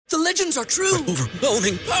The legends are true.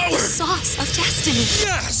 Overwhelming power! Sauce of destiny.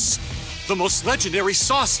 Yes! The most legendary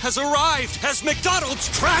sauce has arrived as McDonald's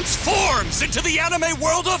transforms into the anime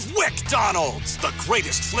world of WickDonald's. The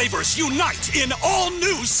greatest flavors unite in all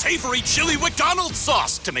new savory chili McDonald's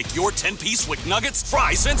sauce to make your 10-piece Wick Nuggets,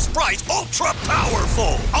 fries, and Sprite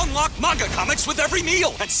ultra-powerful. Unlock manga comics with every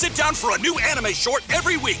meal and sit down for a new anime short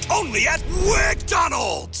every week only at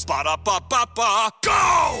WickDonald's. Ba-da-ba-ba-ba,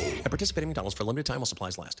 go! At participating McDonald's for a limited time while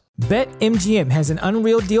supplies last. BetMGM has an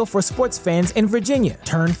unreal deal for sports fans in Virginia.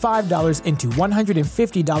 Turn $5 into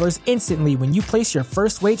 $150 instantly when you place your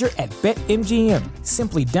first wager at BetMGM.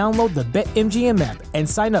 Simply download the BetMGM app and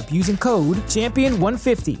sign up using code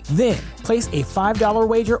Champion150. Then, place a $5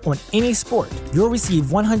 wager on any sport. You'll receive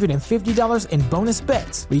 $150 in bonus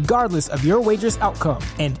bets, regardless of your wager's outcome.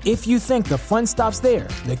 And if you think the fun stops there,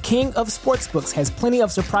 the King of Sportsbooks has plenty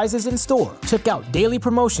of surprises in store. Check out daily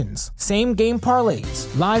promotions, same-game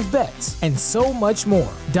parlays, live bets, and so much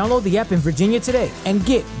more. Download the app in Virginia today and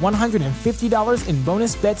get $150 in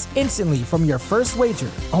bonus bets instantly from your first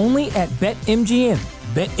wager. Only at BetMGM.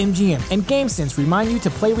 BetMGM and GameSense remind you to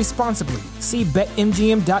play responsibly. See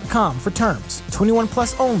BetMGM.com for terms. 21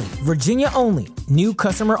 plus only. Virginia only. New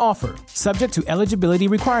customer offer. Subject to eligibility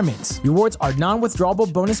requirements. Rewards are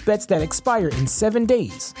non-withdrawable bonus bets that expire in 7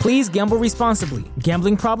 days. Please gamble responsibly.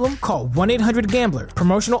 Gambling problem? Call 1-800-GAMBLER.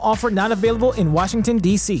 Promotional offer not available in Washington,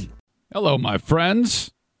 D.C. Hello, my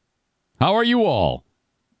friends. How are you all?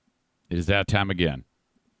 It is that time again.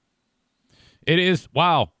 It is,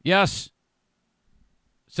 wow, yes,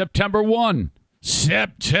 September 1.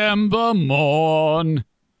 September morn.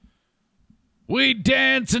 We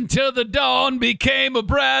dance until the dawn became a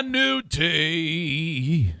brand new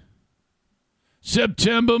day.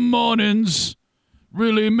 September mornings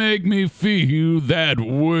really make me feel that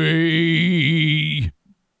way.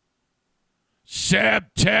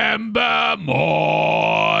 September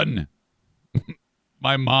morn.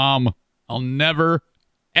 My mom, I'll never,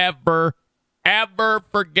 ever, ever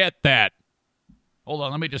forget that. Hold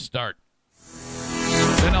on, let me just start.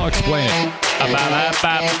 Then I'll explain it.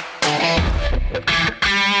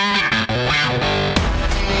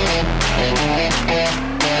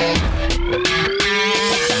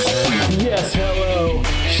 Yes, hello.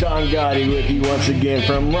 Sean Gotti with you once again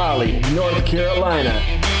from Raleigh, North Carolina.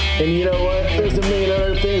 And you know what? There's a million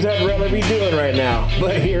other things I'd rather be doing right now.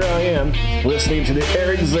 But here I am, listening to the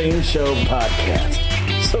Zane Show Podcast.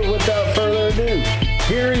 So without further ado,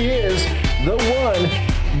 here he is, the one,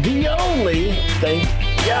 the only, thank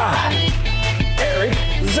God, Eric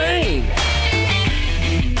Zane.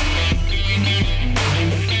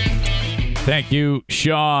 Thank you,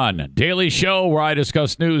 Sean. Daily show where I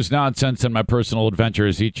discuss news, nonsense, and my personal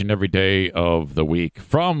adventures each and every day of the week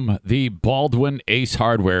from the Baldwin Ace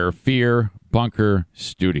Hardware Fear Bunker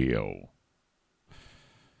Studio.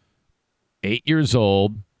 8 years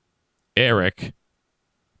old, Eric,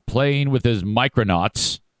 playing with his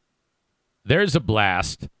Micronauts. There's a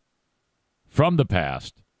blast from the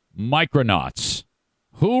past. Micronauts.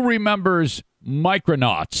 Who remembers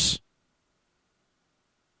Micronauts?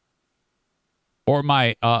 Or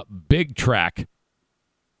my Big Track.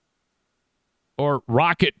 Or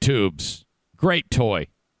Rocket Tubes. Great toy.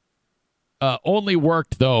 Only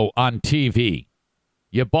worked, though, on TV.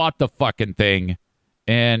 You bought the fucking thing,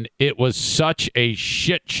 and it was such a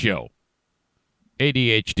shit show.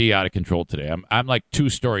 ADHD out of control today. I'm like 2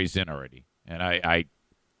 stories in already. And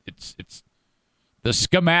it's the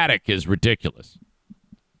schematic is ridiculous.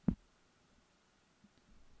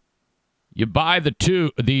 You buy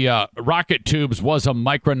the Rocket Tubes was a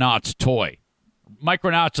Micronauts toy.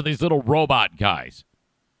 Micronauts are these little robot guys.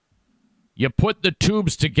 You put the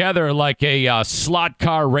tubes together like a slot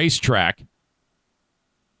car racetrack.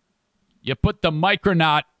 You put the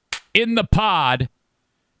Micronaut in the pod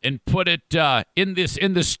and put it in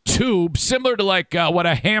this tube, similar to like what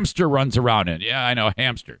a hamster runs around in. Yeah, I know, a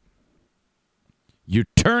hamster. You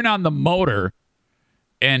turn on the motor,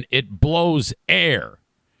 and it blows air.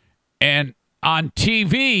 And on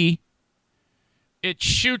TV, it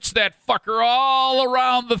shoots that fucker all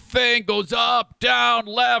around the thing, goes up, down,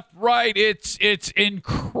 left, right. It's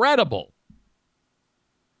incredible.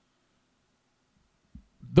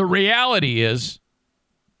 The reality is,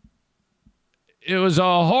 it was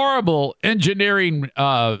a horrible engineering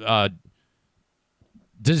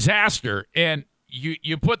disaster, and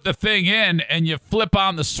you put the thing in, and you flip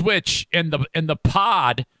on the switch, and the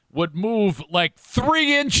pod would move like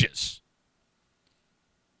 3 inches.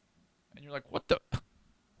 And you're like, what did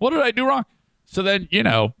I do wrong? So then,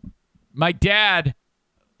 my dad,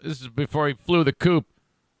 this is before he flew the coop,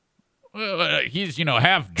 he's,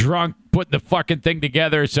 half drunk, putting the fucking thing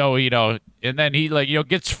together. So, and then he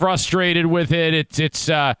gets frustrated with it.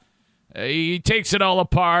 He takes it all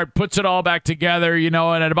apart, puts it all back together, and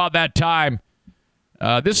at about that time,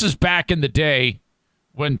 this is back in the day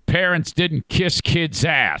when parents didn't kiss kids'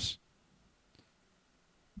 ass.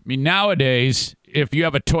 I mean, nowadays, if you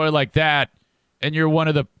have a toy like that and you're one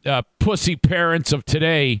of the pussy parents of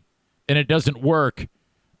today and it doesn't work,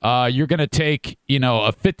 you're going to take, a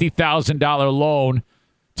 $50,000 loan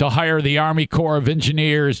to hire the Army Corps of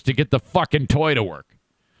Engineers to get the fucking toy to work.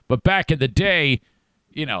 But back in the day,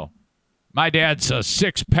 my dad's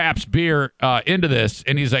 6 Pabst beer into this,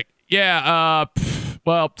 and he's like, yeah,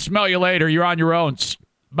 well, smell you later. You're on your own.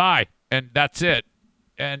 Bye. And that's it.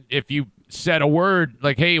 And if you said a word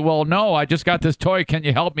like, hey, well, no, I just got this toy. Can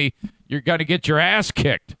you help me? You're going to get your ass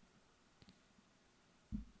kicked.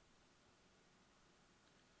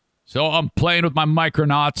 So I'm playing with my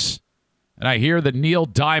Micronauts, and I hear the Neil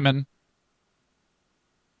Diamond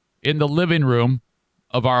in the living room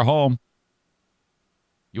of our home.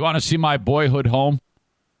 You want to see my boyhood home?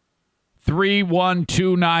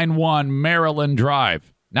 31291 Maryland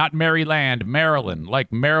Drive. Not Maryland, Maryland,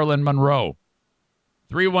 like Marilyn Monroe.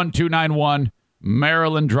 31291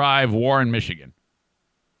 Maryland Drive, Warren, Michigan.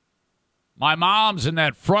 My mom's in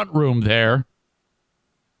that front room there,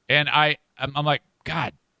 and I'm like,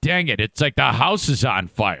 God dang it, it's like the house is on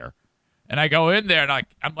fire. And I go in there, and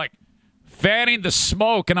I'm like fanning the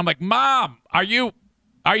smoke, and I'm like, Mom, are you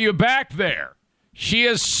back there? She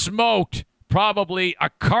has smoked probably a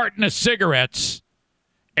carton of cigarettes,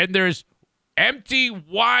 and there's empty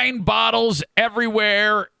wine bottles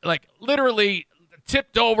everywhere, like literally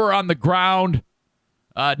tipped over on the ground.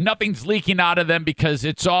 Nothing's leaking out of them because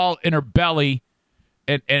it's all in her belly.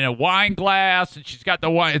 And a wine glass, and she's got the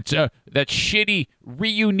wine. It's that shitty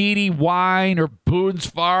Reuniti wine or Boone's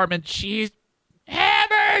Farm, and she's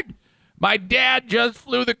hammered. My dad just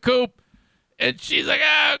flew the coop, and she's like,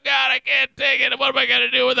 oh, God, I can't take it. What am I going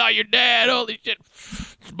to do without your dad? Holy shit.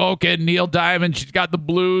 Smoking Neil Diamond. She's got the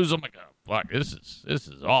blues. I'm like, oh, fuck, this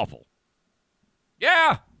is awful.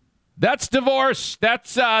 Yeah, that's divorce.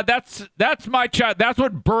 That's my child. That's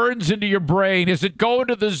what burns into your brain. Is it going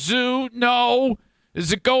to the zoo? No.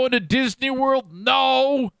 Is it going to Disney World?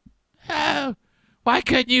 No. Why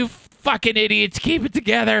couldn't you fucking idiots keep it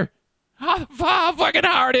together? How fucking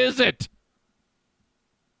hard is it?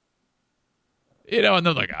 And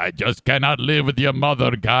they're like, I just cannot live with your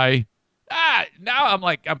mother, guy. Now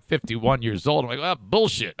I'm 51 years old. I'm like, well,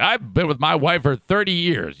 bullshit. I've been with my wife for 30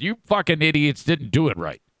 years. You fucking idiots didn't do it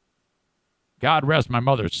right. God rest my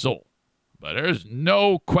mother's soul. But there's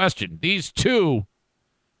no question. These two,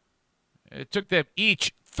 it took them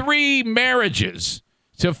each 3 marriages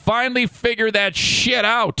to finally figure that shit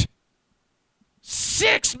out.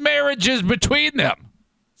 6 marriages between them.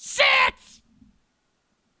 6!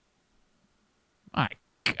 My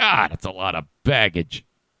God, that's a lot of baggage.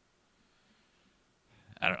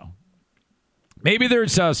 I don't know. Maybe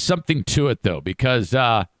there's something to it, though, because,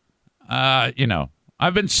 I've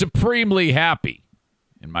been supremely happy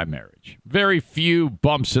in my marriage. Very few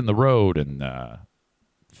bumps in the road in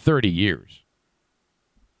 30 years.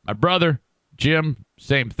 My brother, Jim,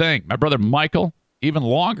 same thing. My brother, Michael, even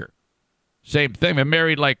longer. Same thing. Been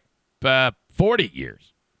married 40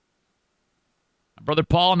 years. My brother,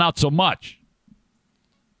 Paul, not so much.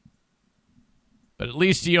 But at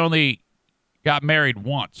least he only got married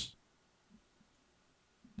once.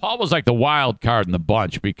 Paul was like the wild card in the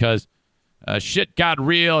bunch because shit got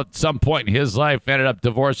real at some point in his life. Ended up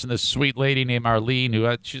divorcing this sweet lady named Arlene,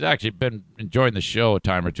 who she's actually been enjoying the show a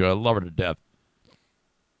time or two. I love her to death.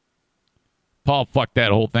 Paul fucked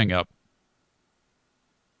that whole thing up.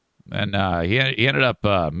 And he ended up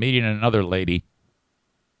meeting another lady.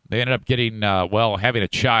 They ended up getting, having a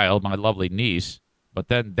child, my lovely niece. But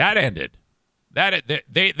then that ended.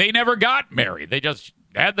 They never got married. They just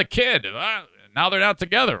had the kid. Now they're not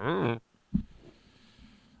together. All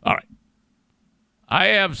right. I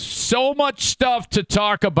have so much stuff to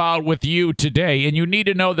talk about with you today, and you need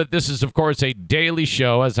to know that this is, of course, a daily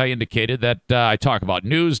show, as I indicated, that I talk about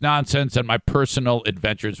news, nonsense, and my personal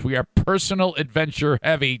adventures. We are personal adventure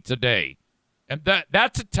heavy today, and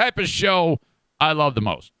that's the type of show I love the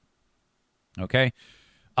most. Okay?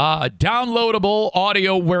 Downloadable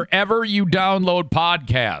audio wherever you download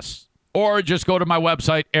podcasts, or just go to my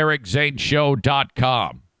website,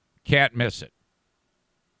 ericzaneshow.com. Can't miss it.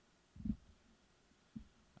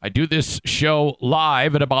 I do this show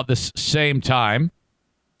live at about this same time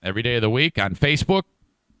every day of the week on Facebook.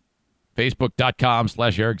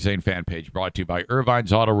 Facebook.com/Eric Zane fan page, brought to you by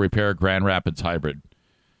Irvine's Auto Repair, Grand Rapids Hybrid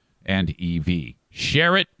and EV.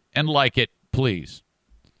 Share it, and like it, please.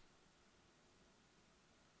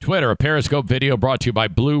 Twitter, a Periscope video brought to you by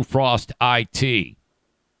Blue Frost IT.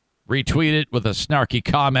 Retweet it with a snarky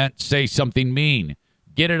comment. Say something mean.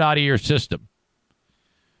 Get it out of your system.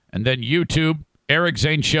 And then YouTube, Eric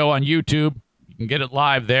Zane Show on YouTube. You can get it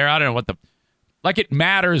live there. I don't know what the... Like it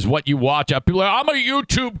matters what you watch. People are like, I'm a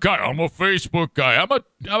YouTube guy. I'm a Facebook guy. I'm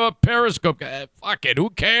a Periscope guy. Fuck it. Who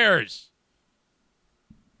cares?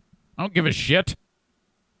 I don't give a shit.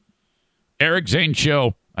 Eric Zane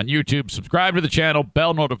Show on YouTube. Subscribe to the channel.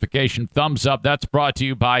 Bell notification. Thumbs up. That's brought to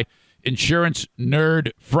you by Insurance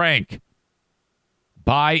Nerd Frank.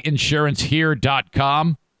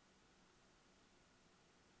 BuyInsuranceHere.com.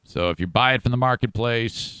 So if you buy it from the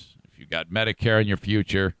marketplace, if you got Medicare in your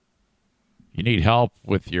future, you need help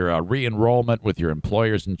with your re-enrollment with your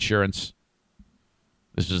employer's insurance,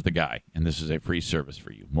 this is the guy, and this is a free service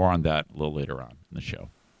for you. More on that a little later on in the show.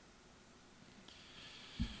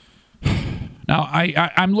 Now,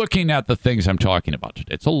 I'm looking at the things I'm talking about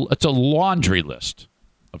today. It's a laundry list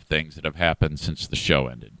of things that have happened since the show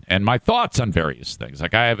ended, and my thoughts on various things.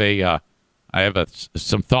 Like I have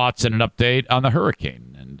some thoughts and an update on the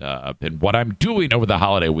hurricane and what I'm doing over the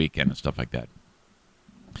holiday weekend and stuff like that.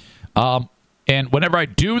 And whenever I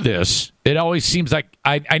do this, it always seems like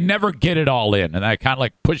I never get it all in, and I kind of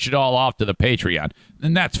like push it all off to the Patreon,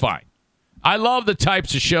 and that's fine. I love the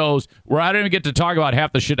types of shows where I don't even get to talk about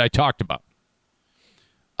half the shit I talked about.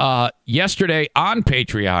 Yesterday on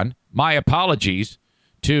Patreon, my apologies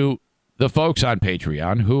to the folks on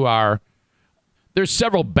Patreon who are, there's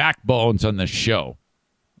several backbones on this show.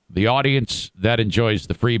 The audience that enjoys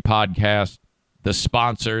the free podcast, the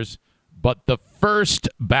sponsors, but the first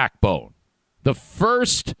backbone, the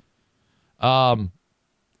first, what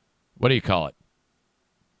do you call it?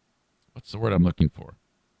 What's the word I'm looking for?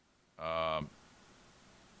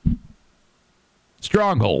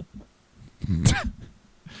 Stronghold.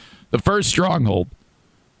 The first stronghold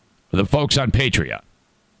for the folks on Patreon.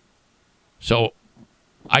 So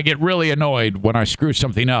I get really annoyed when I screw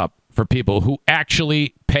something up for people who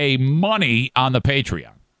actually pay money on the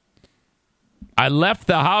Patreon. I left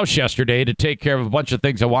the house yesterday to take care of a bunch of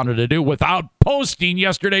things I wanted to do without posting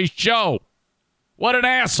yesterday's show. What an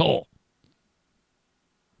asshole.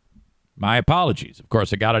 My apologies. Of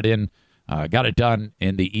course, I got it done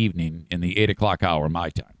in the evening, in the 8 o'clock hour, my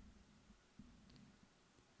time.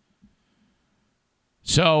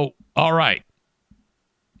 So, all right.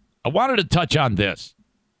 I wanted to touch on this.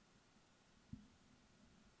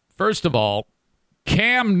 First of all,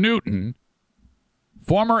 Cam Newton,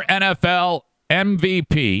 former NFL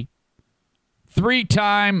MVP,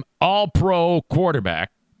 3-time All-Pro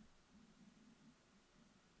quarterback.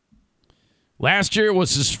 Last year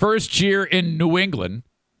was his first year in New England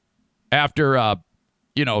after,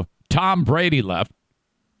 Tom Brady left.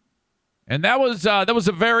 And that was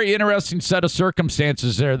a very interesting set of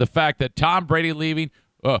circumstances there. The fact that Tom Brady leaving,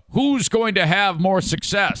 who's going to have more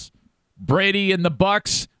success? Brady and the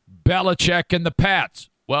Bucks, Belichick and the Pats.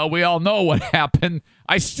 Well, we all know what happened.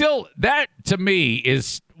 That to me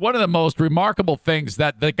is one of the most remarkable things,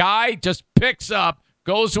 that the guy just picks up,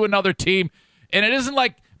 goes to another team, and it isn't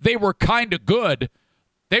like they were kind of good.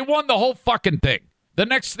 They won the whole fucking thing. The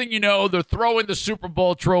next thing you know, they're throwing the Super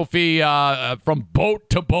Bowl trophy from boat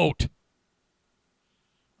to boat.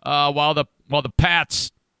 While the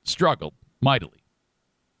Pats struggled mightily.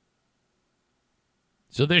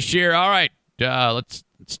 So this year, all right, let's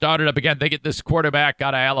start it up again. They get this quarterback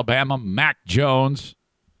out of Alabama, Mac Jones.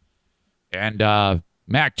 And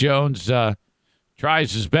Mac Jones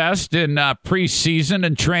tries his best in preseason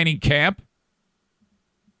and training camp.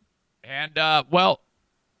 And,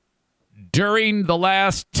 during the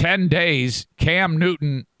last 10 days, Cam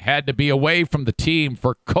Newton had to be away from the team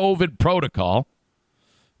for COVID protocol.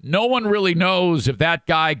 No one really knows if that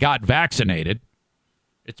guy got vaccinated.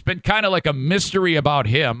 It's been kind of like a mystery about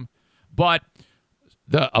him. But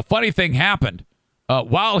a funny thing happened.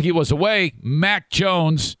 While he was away, Mac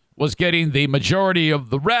Jones was getting the majority of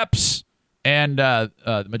the reps and the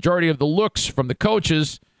majority of the looks from the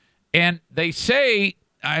coaches. And they say,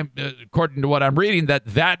 according to what I'm reading,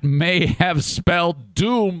 that may have spelled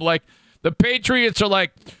doom. Like, the Patriots are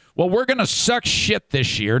like, well, we're going to suck shit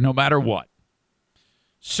this year no matter what.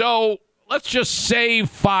 So let's just save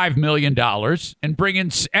 $5 million and bring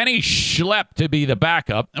in any schlep to be the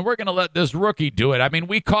backup, and we're going to let this rookie do it. I mean,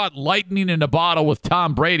 we caught lightning in a bottle with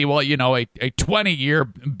Tom Brady. Well, a 20-year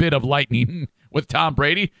bit of lightning with Tom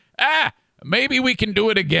Brady. Maybe we can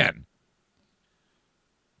do it again.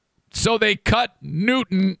 So they cut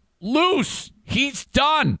Newton loose. He's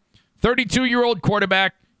done. 32-year-old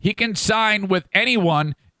quarterback. He can sign with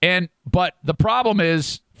anyone, but the problem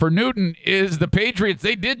is, for Newton is the Patriots.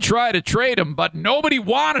 They did try to trade him, but nobody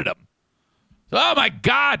wanted him. Oh, my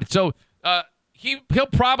God. So he'll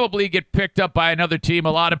probably get picked up by another team.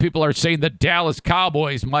 A lot of people are saying the Dallas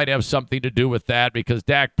Cowboys might have something to do with that because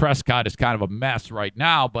Dak Prescott is kind of a mess right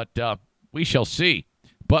now, but we shall see.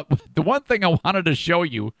 But the one thing I wanted to show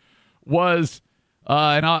you was,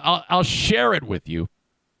 and I'll share it with you,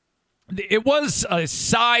 it was a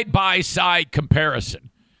side-by-side comparison.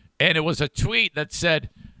 And it was a tweet that said,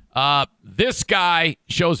 this guy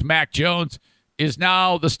shows Mac Jones is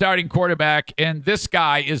now the starting quarterback, and this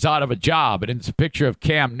guy is out of a job. And it's a picture of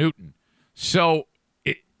Cam Newton. So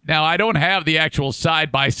now I don't have the actual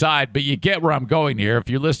side-by-side, but you get where I'm going here. If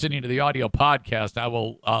you're listening to the audio podcast, I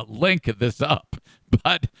will link this up.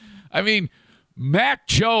 But, I mean, Mac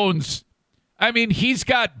Jones, I mean, he's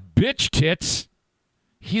got bitch tits.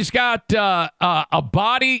 He's got a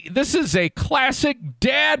body. This is a classic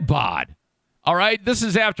dad bod. All right? This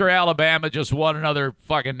is after Alabama just won another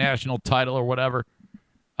fucking national title or whatever.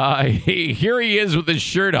 Here he is with his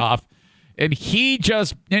shirt off. And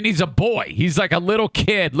he's a boy. He's like a little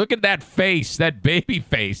kid. Look at that face, that baby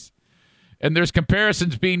face. And there's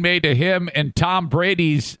comparisons being made to him and Tom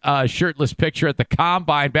Brady's shirtless picture at the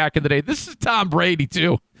Combine back in the day. This is Tom Brady,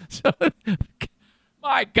 too. So,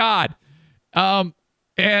 my God.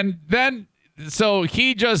 And then, so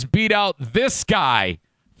he just beat out this guy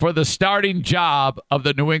for the starting job of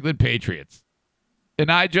the New England Patriots.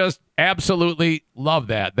 And I just absolutely love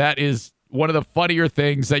that. That is one of the funnier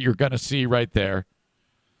things that you're going to see right there.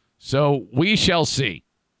 So we shall see.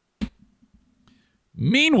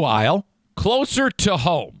 Meanwhile, closer to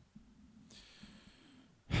home,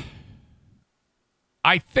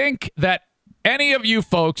 I think that any of you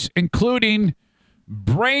folks, including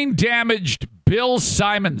brain-damaged Bill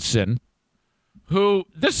Simonson, who,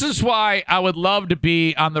 this is why I would love to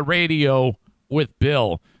be on the radio with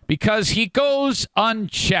Bill, because he goes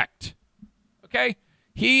unchecked. Okay?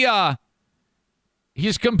 He's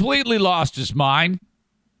completely lost his mind.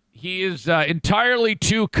 He is entirely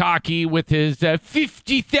too cocky with his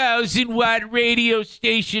 50,000-watt radio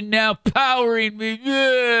station now powering me.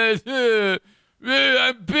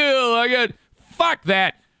 I'm Bill. Fuck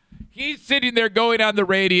that. He's sitting there going on the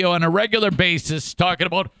radio on a regular basis talking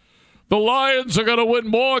about the Lions are going to win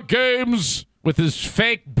more games with his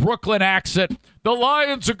fake Brooklyn accent. The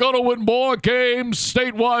Lions are going to win more games,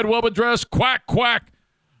 statewide web address, quack, quack,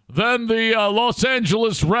 than the Los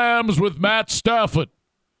Angeles Rams with Matt Stafford.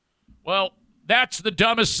 Well, that's the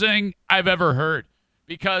dumbest thing I've ever heard.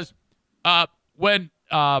 Because when,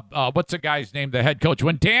 what's the guy's name, the head coach?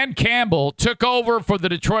 When Dan Campbell took over for the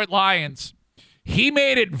Detroit Lions, he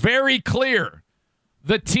made it very clear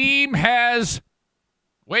the team has,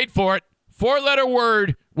 wait for it, 4-letter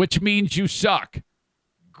word, which means you suck.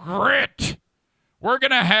 Grit. We're going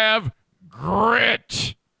to have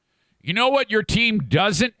grit. You know what your team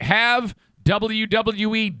doesn't have,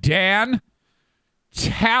 WWE Dan?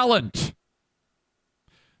 Talent.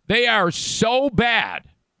 They are so bad,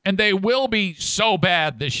 and they will be so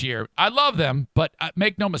bad this year. I love them, but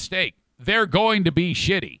make no mistake, they're going to be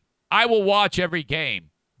shitty. I will watch every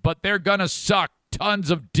game, but they're going to suck tons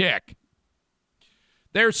of dick.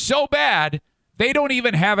 They're so bad, they don't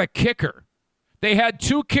even have a kicker. They had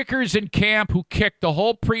 2 kickers in camp who kicked the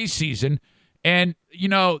whole preseason, and, you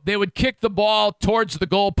know, they would kick the ball towards the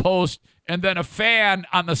goalpost, and then a fan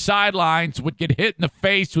on the sidelines would get hit in the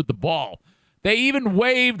face with the ball. They even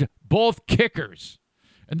waived both kickers.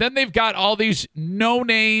 And then they've got all these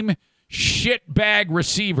no-name shitbag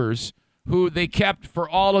receivers who they kept for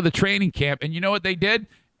all of the training camp. And you know what they did?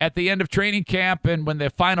 At the end of training camp and when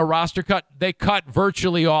the final roster cut, they cut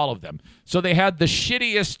virtually all of them. So they had the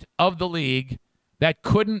shittiest of the league that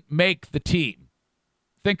couldn't make the team.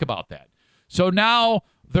 Think about that. So now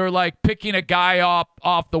they're like picking a guy up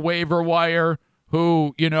off the waiver wire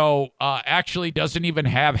who, actually doesn't even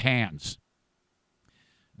have hands.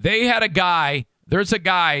 They had a guy, there's a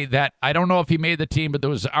guy that I don't know if he made the team, but there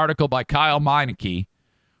was an article by Kyle Meineke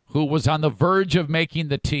who was on the verge of making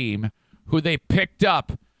the team, who they picked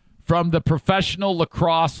up from the Professional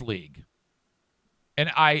Lacrosse League.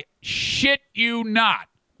 And I shit you not.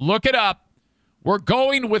 Look it up. We're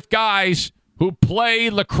going with guys who play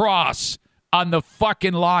lacrosse on the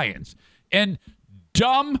fucking Lions. And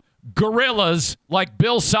dumb gorillas like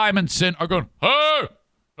Bill Simonson are going, hey,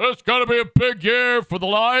 it's going to be a big year for the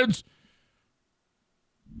Lions.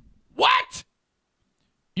 What?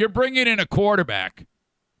 You're bringing in a quarterback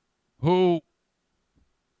who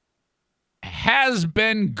has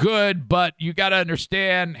been good, but you got to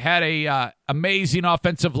understand, had a amazing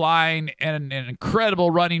offensive line and an incredible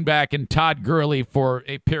running back in Todd Gurley for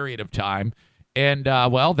a period of time. And,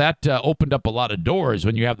 that opened up a lot of doors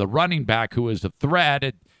when you have the running back who is a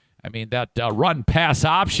threat. That run-pass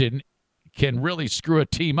option can really screw a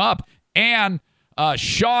team up. And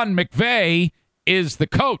Sean McVay is the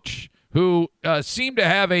coach who seemed to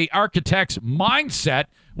have a architect's mindset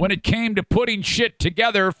when it came to putting shit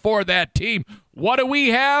together for that team. What do we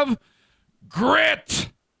have? Grit.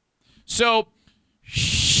 So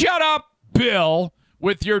shut up, Bill,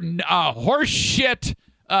 with your horse shit.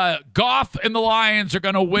 Goff and the Lions are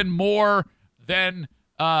going to win more than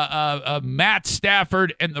Matt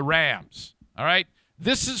Stafford and the Rams. All right?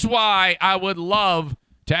 This is why I would love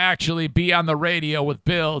to actually be on the radio with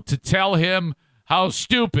Bill to tell him how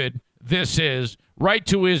stupid this is right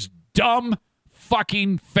to his dumb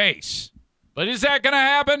fucking face. But is that going to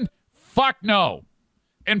happen? Fuck no.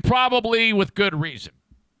 And probably with good reason.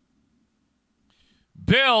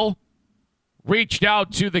 Bill reached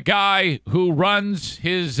out to the guy who runs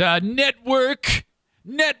his network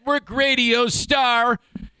radio star.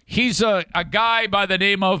 He's a guy by the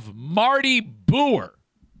name of Marty Boer.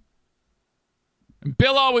 And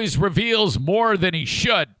Bill always reveals more than he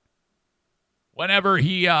should whenever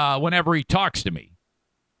he talks to me.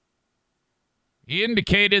 He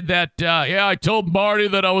indicated that, I told Marty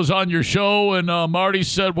that I was on your show, and Marty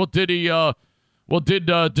said,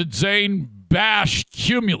 did Zane bash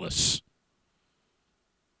Cumulus?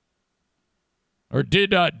 Or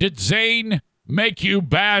did Zane make you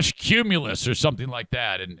bash Cumulus or something like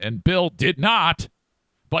that? And Bill did not.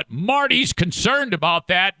 But Marty's concerned about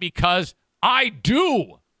that because I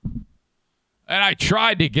do. And I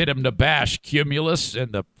tried to get him to bash Cumulus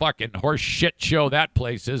and the fucking horse shit show that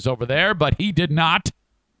place is over there, but he did not.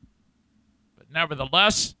 But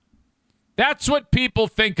nevertheless, that's what people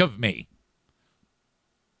think of me.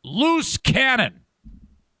 Loose cannon.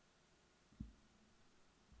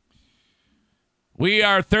 We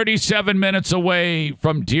are 37 minutes away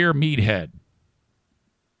from Dear Meathead.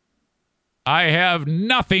 I have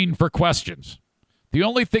nothing for questions. The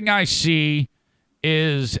only thing I see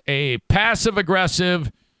is a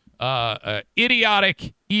passive-aggressive,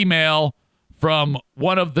 idiotic email from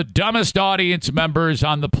one of the dumbest audience members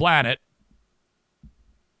on the planet,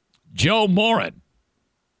 Joe Morin.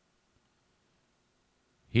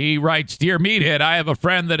 He writes, Dear Meathead, I have a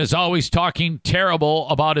friend that is always talking terrible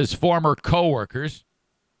about his former coworkers.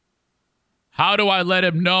 How do I let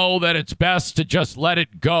him know that it's best to just let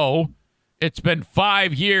it go? It's been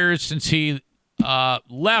 5 years since he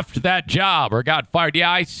left that job or got fired. Yeah,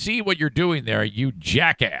 I see what you're doing there, you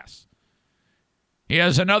jackass. He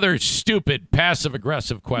has another stupid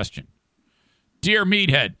passive-aggressive question. Dear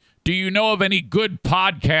Meathead, do you know of any good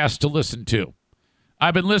podcasts to listen to?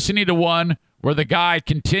 I've been listening to one where the guy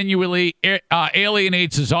continually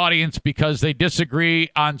alienates his audience because they disagree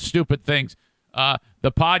on stupid things.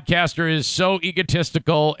 The podcaster is so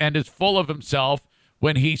egotistical and is full of himself.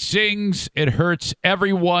 When he sings, it hurts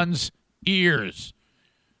everyone's ears.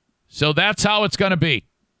 So that's how it's going to be.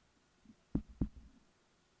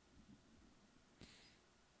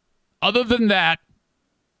 Other than that,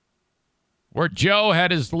 where Joe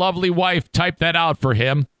had his lovely wife type that out for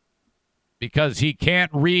him because he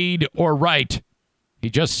can't read or write. He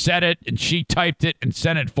just said it and she typed it and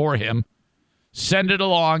sent it for him. Send it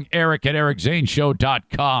along, Eric at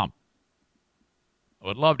ericzaneshow.com. I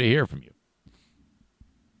would love to hear from you.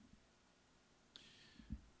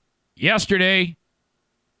 Yesterday,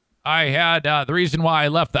 I had the reason why I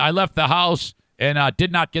left the house and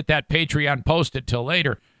did not get that Patreon posted till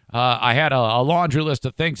later. I had a laundry list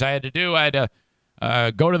of things I had to do. I had to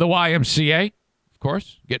go to the YMCA, of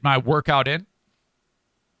course, get my workout in.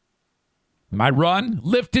 My run,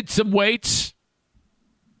 lifted some weights,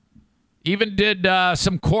 even did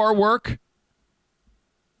some core work.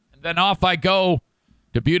 And then off I go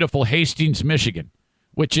to beautiful Hastings, Michigan,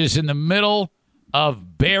 which is in the middle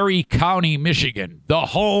of Berry County, Michigan, the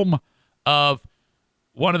home of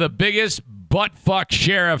one of the biggest buttfuck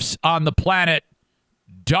sheriffs on the planet,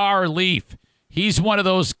 Dar Leaf. He's one of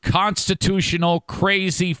those constitutional,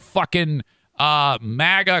 crazy fucking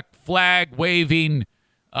MAGA flag waving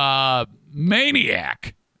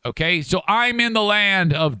maniac. Okay, so I'm in the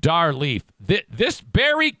land of Dar Leaf. This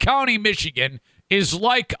Berry County, Michigan is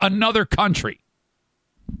like another country.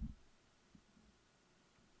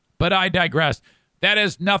 But I digress. That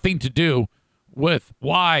has nothing to do with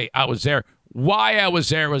why I was there. Why I was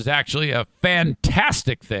there was actually a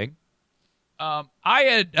fantastic thing. I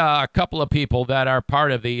had a couple of people that are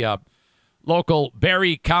part of the local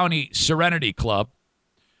Berry County Serenity Club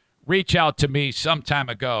reach out to me some time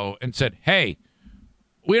ago and said, hey,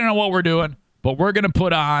 we don't know what we're doing, but we're going to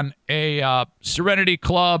put on a Serenity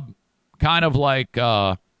Club kind of like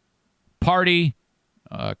party,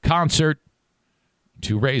 concert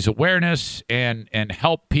to raise awareness and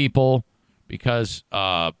help people because,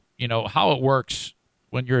 how it works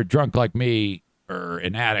when you're a drunk like me or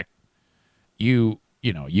an addict, you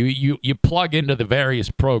plug into the various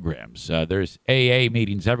programs. There's AA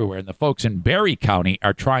meetings everywhere, and the folks in Berry County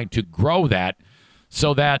are trying to grow that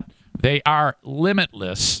so that they are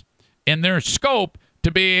limitless in their scope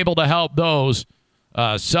to be able to help those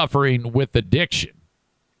suffering with addiction.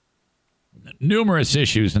 Numerous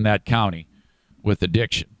issues in that county with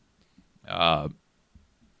addiction.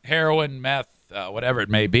 Heroin, meth, whatever it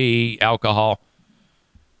may be, alcohol.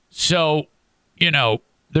 So,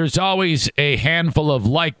 there's always a handful of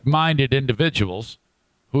like-minded individuals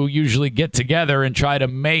who usually get together and try to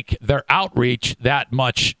make their outreach that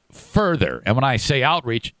much further. And when I say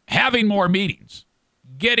outreach, having more meetings,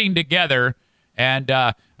 getting together, and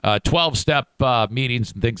 12-step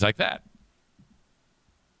meetings and things like that.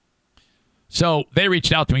 So they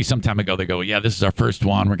reached out to me some time ago. They go, yeah, this is our first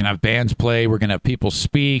one. We're going to have bands play. We're going to have people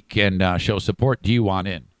speak and show support. Do you want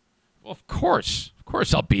in? Well, of course. Of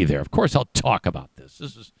course I'll be there. Of course I'll talk about this.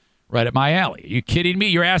 This is right up my alley. Are you kidding me?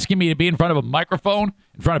 You're asking me to be in front of a microphone,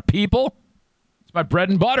 in front of people? It's my bread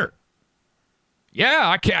and butter. Yeah,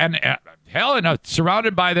 I can. Hell, and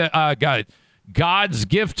surrounded by the God's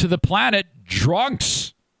gift to the planet,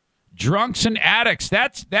 drunks and addicts.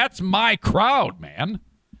 That's my crowd, man.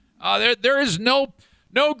 There is no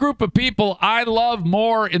group of people I love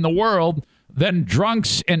more in the world than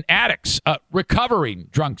drunks and addicts, recovering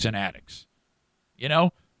drunks and addicts.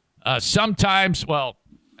 Sometimes,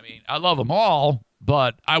 I love them all,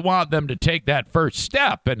 but I want them to take that first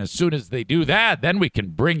step. And as soon as they do that, then we can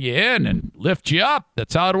bring you in and lift you up.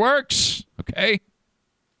 That's how it works. Okay.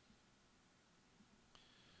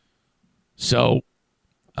 So,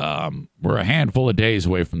 we're a handful of days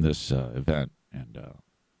away from this event, and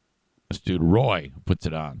this dude Roy puts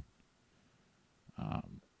it on.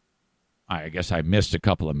 I guess I missed a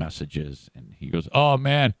couple of messages, and he goes, "Oh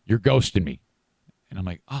man, you're ghosting me," and I'm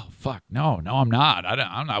like, "Oh fuck, no, I'm not.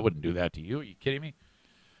 I wouldn't do that to you. Are you kidding me?"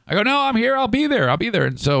 I go, "No, I'm here. I'll be there.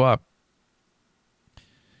 And so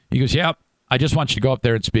he goes, "Yeah, I just want you to go up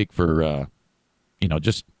there and speak for,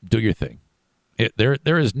 just do your thing.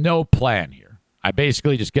 There is no plan here. I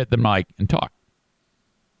basically just get the mic and talk.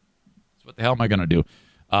 So what the hell am I going to do?"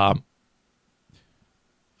 I'm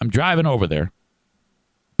driving over there.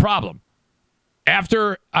 Problem.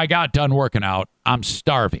 After I got done working out, I'm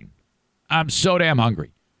starving. I'm so damn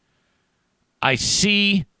hungry. I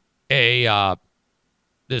see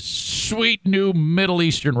this sweet new Middle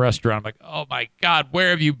Eastern restaurant. I'm like, oh my God, where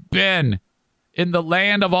have you been? In the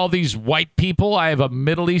land of all these white people, I have a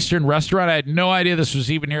Middle Eastern restaurant. I had no idea this was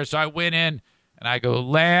even here. So I went in and I go,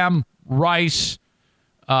 lamb, rice,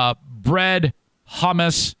 bread,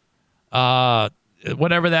 hummus,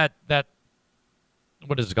 whatever that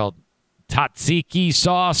what is it called? Tzatziki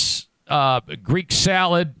sauce, Greek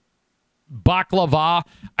salad, baklava.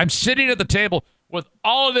 I'm sitting at the table with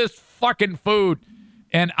all of this fucking food,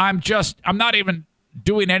 and I'm not even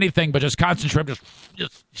doing anything but just concentrating,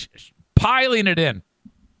 just piling it in.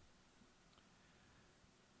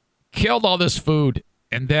 Killed all this food,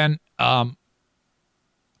 and then right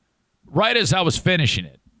as I was finishing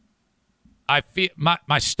it, I feel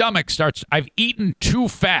my stomach starts. I've eaten too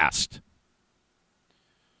fast.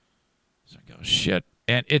 So I go, shit.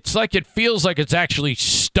 And it's like it feels like it's actually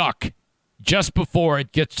stuck just before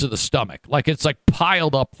it gets to the stomach. Like it's like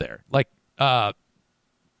piled up there. Like the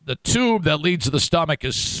tube that leads to the stomach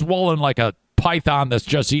is swollen like a python that's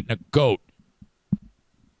just eaten a goat.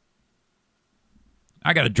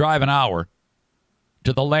 I got to drive an hour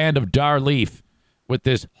to the land of Darleaf with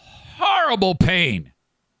this horrible pain.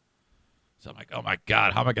 So I'm like, oh my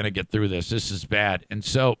God, how am I going to get through this? This is bad. And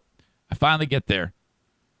so I finally get there.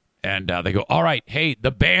 And they go, all right, hey,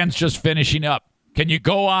 the band's just finishing up. Can you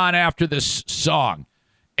go on after this song?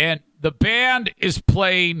 And the band is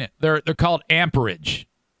playing, they're called Amperage.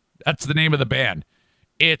 That's the name of the band.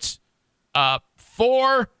 It's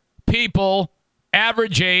 4 people,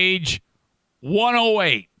 average age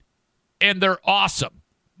 108. And they're awesome.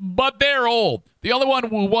 But they're old. The only one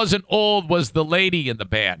who wasn't old was the lady in the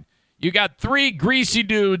band. You got 3 greasy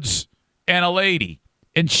dudes and a lady.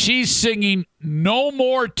 And she's singing No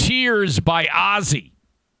More Tears by Ozzy.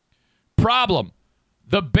 Problem.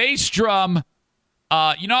 The bass drum,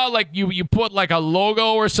 like you put like a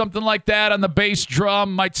logo or something like that on the bass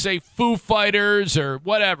drum, might say Foo Fighters or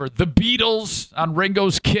whatever. The Beatles on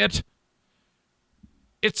Ringo's kit.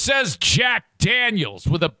 It says Jack Daniels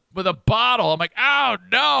with a bottle. I'm like, oh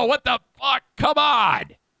no, what the fuck? Come on.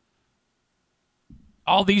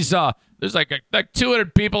 All these There's like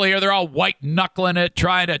 200 people here. They're all white knuckling it,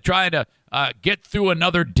 trying to get through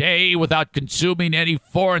another day without consuming any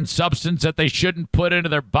foreign substance that they shouldn't put into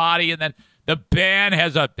their body. And then the band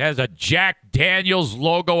has a Jack Daniels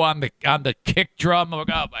logo on the kick drum. I'm like,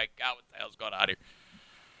 oh my God, what the hell's going on here?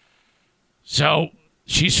 So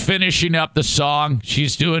she's finishing up the song.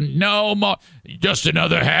 She's doing no more. Just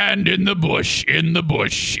another hand in the bush, in the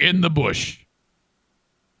bush, in the bush.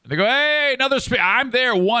 And they go, hey, another speaker. I'm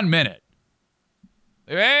there 1 minute.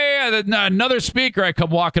 Hey, another speaker. I come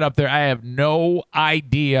walking up there. I have no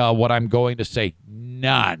idea what I'm going to say.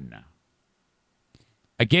 None.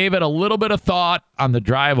 I gave it a little bit of thought on the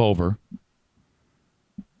drive over,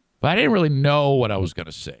 but I didn't really know what I was going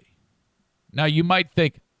to say. Now, you might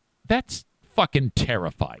think, that's fucking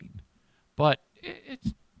terrifying, but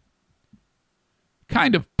it's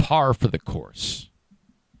kind of par for the course.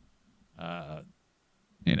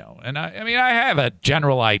 And I have a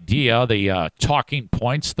general idea, the talking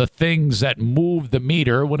points, the things that move the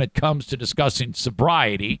meter when it comes to discussing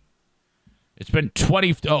sobriety. It's been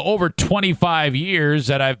over 25 years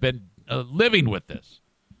that I've been living with this.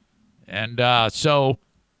 And so,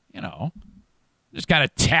 just kind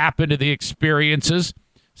of tap into the experiences,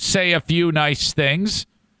 say a few nice things,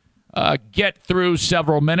 get through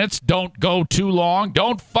several minutes, don't go too long,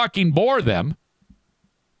 don't fucking bore them.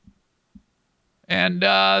 And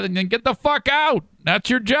then get the fuck out. That's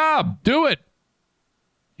your job. Do it.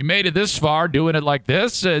 You made it this far doing it like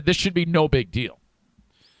this. This should be no big deal.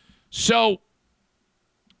 So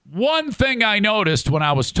one thing I noticed when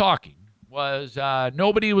I was talking was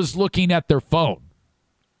nobody was looking at their phone.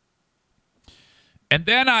 And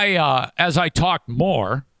then as I talked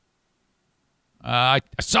more, I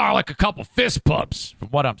saw like a couple fist bumps from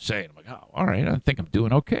what I'm saying. I'm like, oh, all right. I think I'm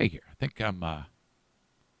doing okay here. I think I'm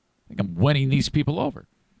winning these people over.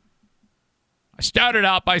 I started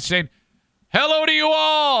out by saying, hello to you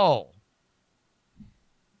all.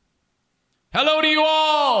 Hello to you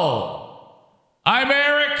all. I'm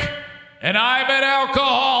Eric, and I'm an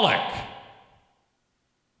alcoholic.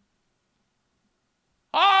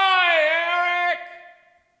 Hi, Eric.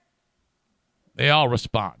 They all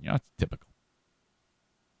respond. It's typical.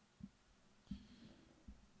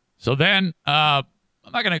 So then, I'm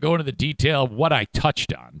not going to go into the detail of what I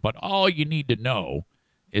touched on, but all you need to know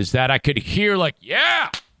is that I could hear like, yeah,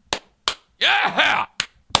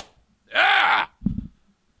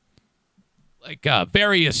 like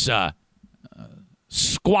various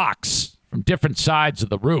squawks from different sides of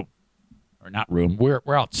the room. Or not room, we're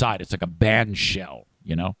outside. It's like a band shell,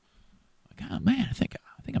 Like, oh, man, I think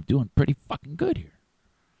I'm doing pretty fucking good here.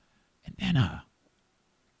 And then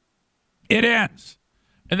it ends.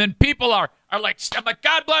 And then people are like, I'm like,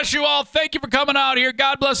 God bless you all. Thank you for coming out here.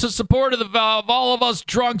 God bless the support of all of us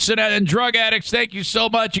drunks and drug addicts. Thank you so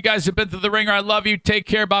much. You guys have been through the ringer. I love you. Take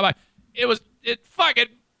care. Bye-bye. It fucking,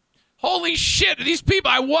 holy shit. These people,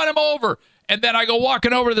 I won them over. And then I go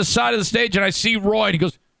walking over to the side of the stage and I see Roy and he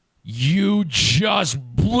goes, you just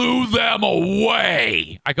blew them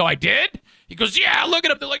away. I go, I did? He goes, yeah, look at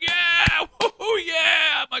them. They're like, yeah, woo,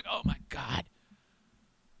 yeah. I'm like, oh my God.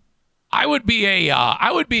 I would be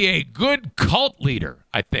a good cult leader,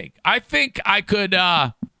 I think. I think I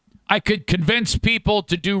could convince people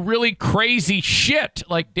to do really crazy shit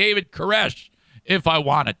like David Koresh if I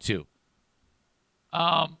wanted to.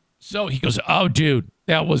 So he goes, oh, dude,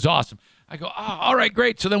 that was awesome. I go, oh, all right,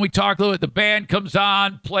 great. So then we talk a little bit. The band comes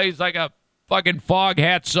on, plays like a fucking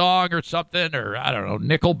Foghat song or something, or I don't know,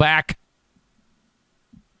 Nickelback.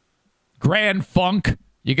 Grand Funk.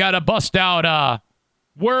 You got to bust out,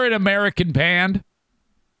 we're an American band.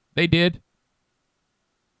 They did.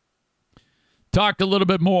 Talked a little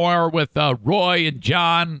bit more with Roy and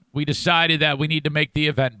John. We decided that we need to make the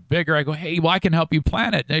event bigger. I go, hey, well, I can help you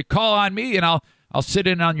plan it. They call on me, and I'll sit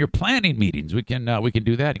in on your planning meetings. We can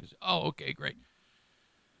do that. He goes, oh, okay, great.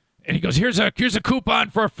 And he goes, here's a coupon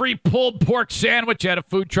for a free pulled pork sandwich at a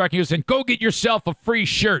food truck. He goes, and go get yourself a free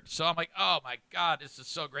shirt. So I'm like, oh my God, this is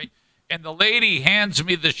so great. And the lady hands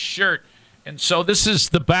me the shirt. And so this is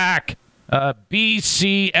the back.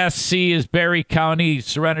 BCSC is Berry County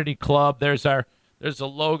Serenity Club. There's a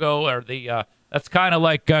logo, or the that's kind of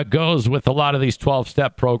like goes with a lot of these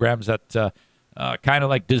 12-step programs that kind of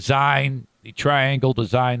like design the triangle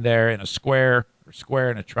design there in a square, or square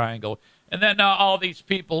in a triangle. And then all these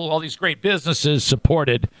people, all these great businesses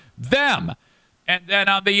supported them. And then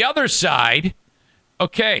on the other side,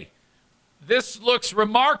 okay, this looks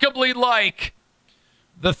remarkably like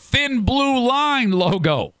the Thin Blue Line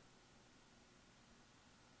logo.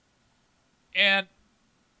 And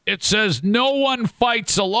it says, no one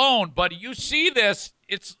fights alone. But you see this,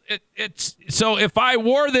 it's so if I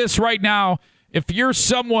wore this right now, if you're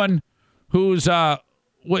someone who's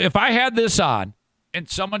if I had this on and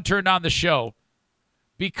someone turned on the show,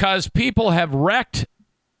 because people have wrecked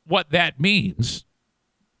what that means,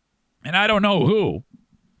 and I don't know who,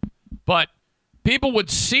 but people would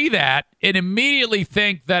see that and immediately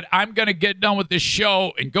think that I'm going to get done with this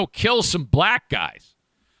show and go kill some black guys.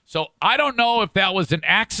 So I don't know if that was an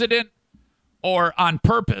accident or on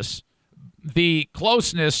purpose, the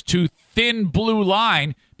closeness to thin blue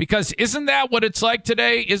line, because isn't that what it's like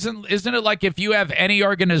today? Isn't it like if you have any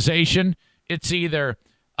organization, it's either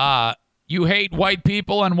you hate white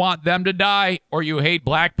people and want them to die, or you hate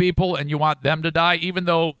black people and you want them to die, even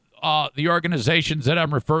though the organizations that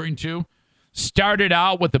I'm referring to started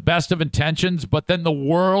out with the best of intentions, but then the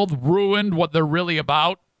world ruined what they're really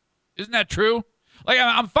about. Isn't that true? Like,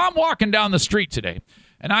 if I'm walking down the street today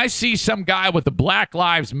and I see some guy with a Black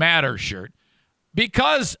Lives Matter shirt,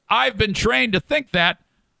 because I've been trained to think that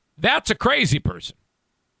that's a crazy person.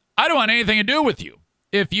 I don't want anything to do with you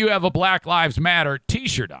if you have a Black Lives Matter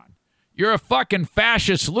t-shirt on. You're a fucking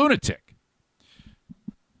fascist lunatic.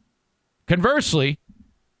 Conversely,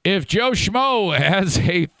 if Joe Schmo has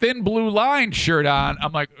a thin blue line shirt on,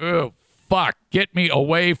 I'm like, oh, fuck, get me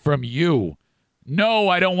away from you. No,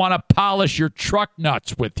 I don't want to polish your truck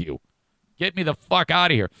nuts with you. Get me the fuck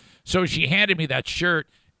out of here. So she handed me that shirt,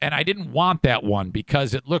 and I didn't want that one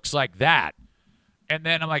because it looks like that. And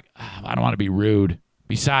then I'm like, I don't want to be rude.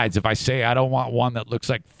 Besides, if I say I don't want one that looks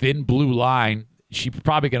like thin blue line, she's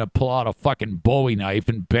probably going to pull out a fucking Bowie knife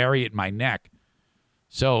and bury it in my neck.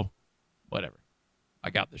 So, whatever. I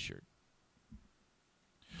got the shirt.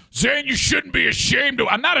 Zane, you shouldn't be ashamed.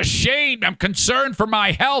 I'm not ashamed. I'm concerned for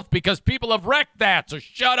my health because people have wrecked that, so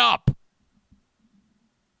shut up.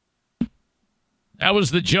 That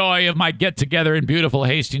was the joy of my get-together in beautiful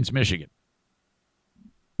Hastings, Michigan.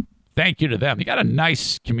 Thank you to them. You got a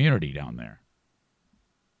nice community down there.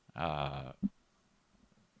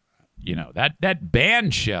 That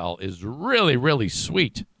band shell is really, really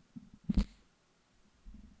sweet.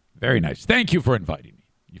 Very nice. Thank you for inviting me.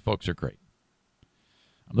 You folks are great.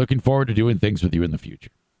 I'm looking forward to doing things with you in the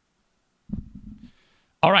future.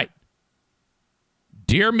 All right.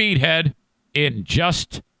 Dear Meathead, in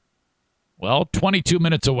just, 22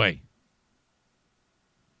 minutes away.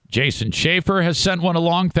 Jason Schaefer has sent one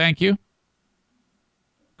along. Thank you.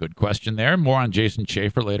 Good question there. More on Jason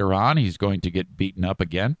Schaefer later on. He's going to get beaten up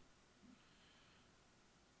again.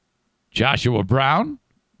 Joshua Brown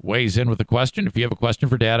weighs in with a question. If you have a question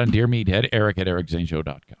for Dad on Dear Meathead,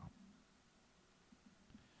 Eric@ericzaneshow.com.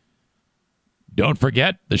 Don't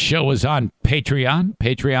forget, the show is on Patreon,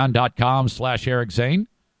 patreon.com/EricZane.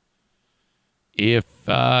 If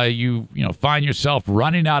you find yourself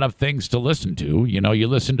running out of things to listen to, you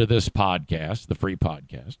listen to this podcast, the free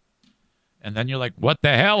podcast, and then you're like, what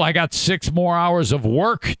the hell? I got 6 more hours of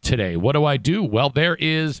work today. What do I do? Well, there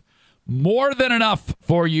is more than enough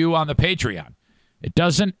for you on the Patreon. It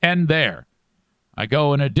doesn't end there. I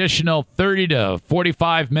go an additional 30 to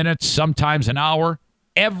 45 minutes, sometimes an hour,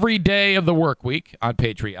 every day of the work week on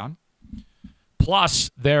Patreon. Plus,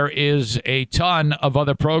 there is a ton of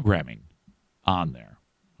other programming on there.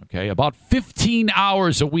 Okay, about 15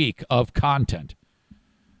 hours a week of content.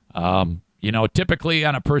 Typically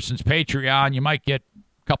on a person's Patreon, you might get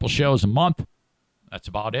a couple shows a month. That's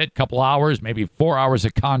about it. Couple hours, maybe 4 hours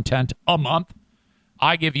of content a month.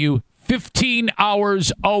 I give you 15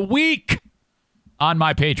 hours a week on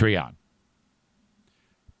my Patreon.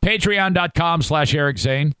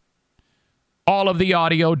 Patreon.com/EricZane. All of the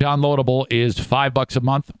audio downloadable is $5 a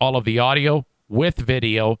month. All of the audio with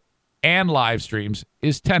video and live streams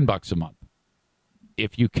is $10 a month.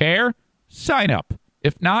 If you care, sign up.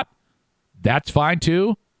 If not, that's fine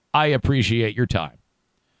too. I appreciate your time.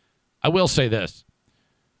 I will say this.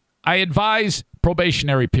 I advise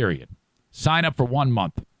probationary period. Sign up for 1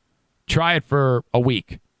 month. Try it for a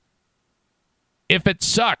week. If it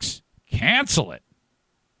sucks, cancel it.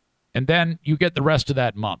 And then you get the rest of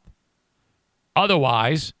that month.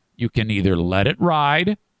 Otherwise, you can either let it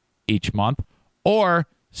ride each month or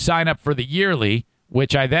sign up for the yearly,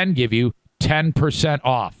 which I then give you 10%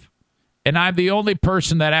 off. And I'm the only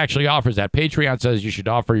person that actually offers that. Patreon says you should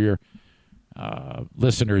offer your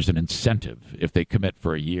listeners an incentive if they commit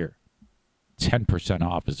for a year. 10%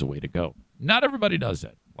 off is the way to go. Not everybody does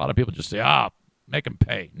that. A lot of people just say, make them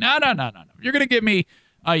pay. No. You're going to give me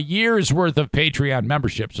a year's worth of Patreon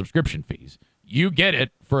membership subscription fees. You get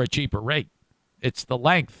it for a cheaper rate. It's the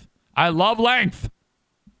length. I love length.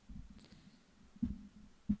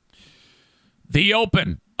 The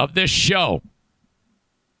open of this show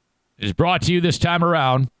is brought to you this time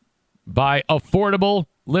around by Affordable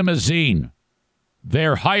Limousine.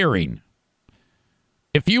 They're hiring.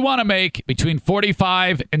 If you want to make between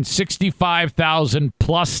 $45,000 and $65,000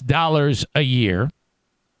 plus a year,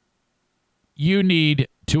 you need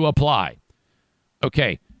to apply.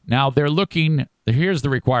 Okay, now they're looking, here's the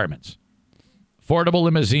requirements. Affordable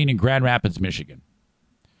Limousine in Grand Rapids, Michigan.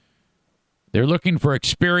 They're looking for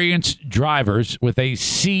experienced drivers with a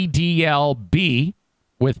CDLB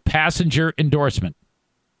with passenger endorsement.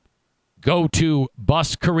 Go to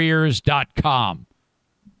buscareers.com.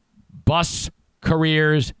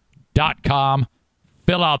 Buscareers.com.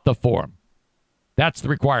 Fill out the form. That's the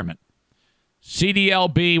requirement.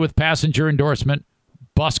 CDLB with passenger endorsement.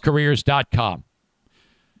 Buscareers.com.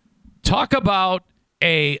 Talk about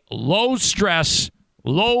a low-stress,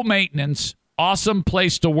 low-maintenance, awesome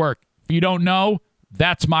place to work. If you don't know,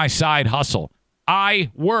 that's my side hustle. I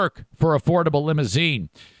work for Affordable Limousine.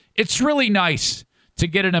 It's really nice to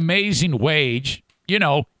get an amazing wage,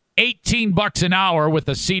 $18 an hour with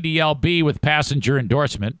a CDLB with passenger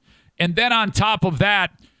endorsement. And then on top of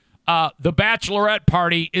that, the bachelorette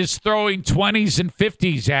party is throwing 20s and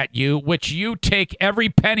 50s at you, which you take every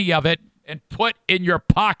penny of it and put in your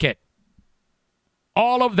pocket.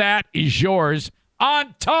 All of that is yours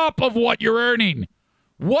on top of what you're earning.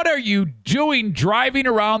 What are you doing driving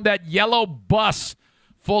around that yellow bus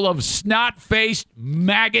full of snot-faced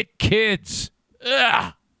maggot kids?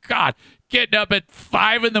 Ugh, God, getting up at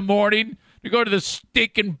 5 in the morning to go to the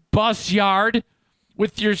stinking bus yard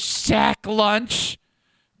with your sack lunch,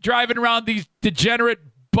 driving around these degenerate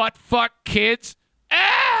butt-fuck kids.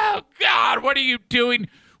 Oh, God, what are you doing?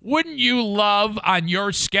 Wouldn't you love on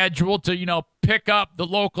your schedule to, pick up the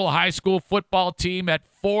local high school football team at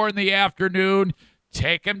 4 in the afternoon,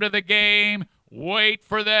 take them to the game, wait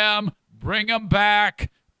for them, bring them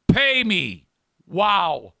back, pay me?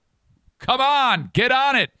 Wow. Come on, get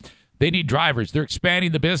on it. They need drivers. They're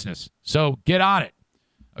expanding the business. So get on it.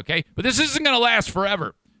 Okay? But this isn't going to last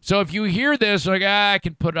forever. So if you hear this, like, I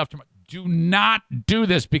can put it off tomorrow. Do not do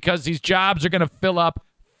this because these jobs are going to fill up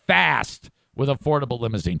fast with Affordable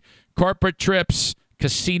Limousine. Corporate trips,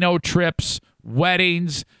 casino trips,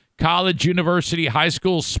 weddings, college, university, high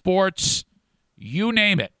school sports, you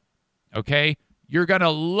name it. Okay? You're going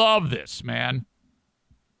to love this, man.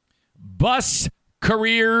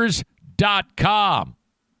 Buscareers.com.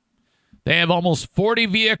 They have almost 40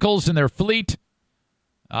 vehicles in their fleet.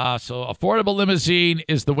 So Affordable Limousine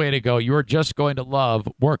is the way to go. You're just going to love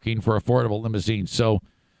working for Affordable Limousine. So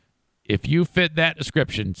if you fit that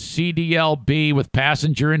description, CDLB with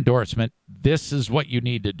passenger endorsement, this is what you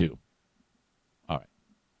need to do. All right.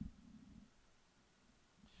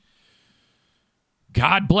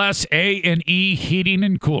 God bless A&E Heating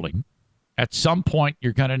and Cooling. At some point,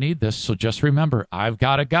 you're going to need this. So just remember, I've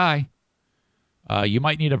got a guy. You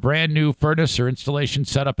might need a brand new furnace or installation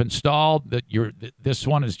setup installed. This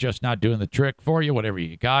one is just not doing the trick for you, whatever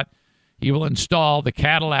you got. He will install the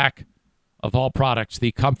Cadillac of all products,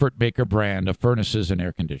 the Comfort Maker brand of furnaces and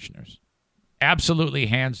air conditioners. Absolutely,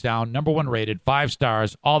 hands down, number 1 rated, 5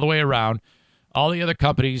 stars, all the way around. All the other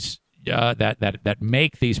companies that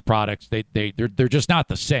make these products, they're just not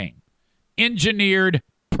the same. Engineered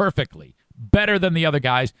perfectly, better than the other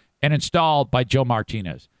guys, and installed by Joe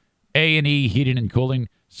Martinez. A&E Heating and Cooling,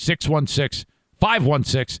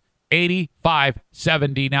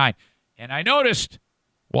 616-516-8579. And I noticed,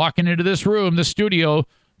 walking into this room, the studio,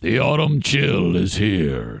 the autumn chill is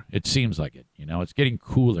here. It seems like it. It's getting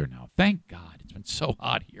cooler now. Thank God. It's been so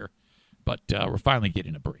hot here. But we're finally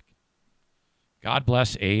getting a break. God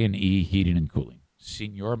bless A&E Heating and Cooling.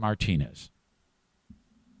 Senor Martinez.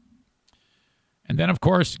 And then, of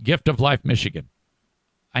course, Gift of Life, Michigan.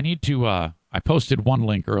 I need to, I posted one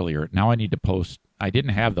link earlier. Now I need to post. I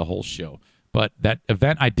didn't have the whole show. But that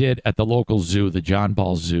event I did at the local zoo, the John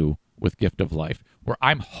Ball Zoo with Gift of Life, where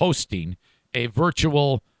I'm hosting a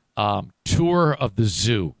virtual tour of the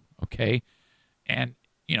zoo, okay? And,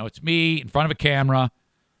 it's me in front of a camera,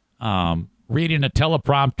 reading a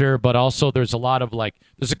teleprompter, but also there's a lot of,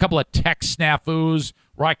 there's a couple of tech snafus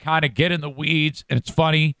where I kind of get in the weeds, and it's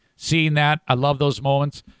funny seeing that. I love those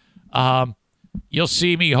moments. You'll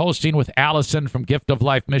see me hosting with Allison from Gift of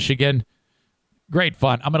Life, Michigan. Great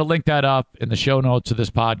fun. I'm going to link that up in the show notes of this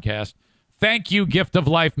podcast. Thank you, Gift of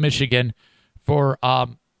Life, Michigan, for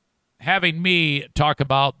having me talk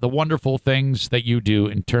about the wonderful things that you do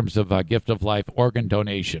in terms of Gift of Life organ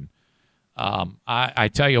donation. I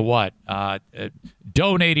tell you what,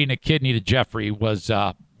 donating a kidney to Jeffrey was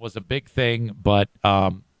a big thing, but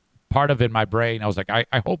part of it in my brain, I was like, I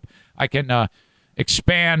hope I can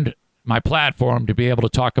expand my platform to be able to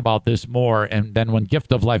talk about this more. And then when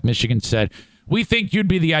Gift of Life Michigan said, We think you'd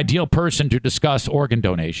be the ideal person to discuss organ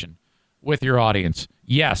donation with your audience.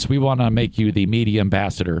 Yes, we want to make you the media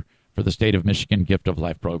ambassador for the State of Michigan Gift of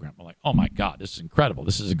Life program. We're like, oh my God, this is incredible.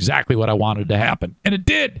 This is exactly what I wanted to happen. And it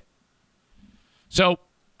did. So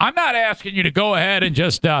I'm not asking you to go ahead and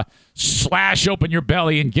just slash open your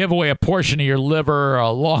belly and give away a portion of your liver,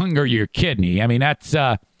 or lung, or your kidney. I mean, that's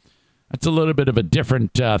a little bit of a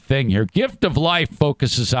different thing here. Gift of Life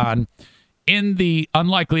focuses on, in the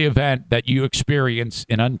unlikely event that you experience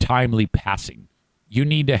an untimely passing, you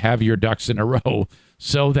need to have your ducks in a row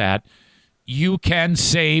so that you can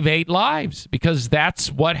save 8 lives, because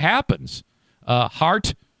that's what happens.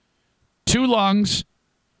 Heart, 2 lungs,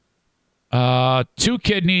 2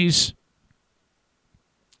 kidneys,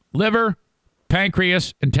 liver,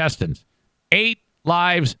 pancreas, intestines. 8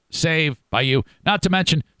 lives saved by you. Not to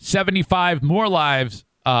mention 75 more lives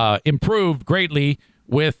improved greatly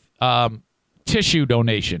with tissue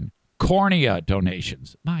donation, cornea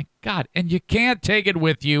donations. My God. And you can't take it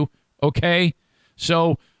with you, okay?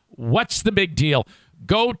 So what's the big deal?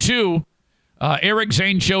 Go to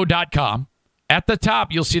EricZaneShow.com. At the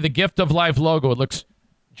top, you'll see the Gift of Life logo. It looks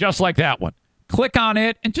just like that one. Click on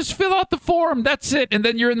it and just fill out the form. That's it. And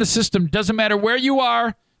then you're in the system. Doesn't matter where you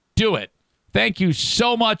are. Do it. Thank you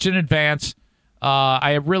so much in advance.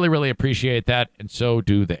 I really, really appreciate that, and so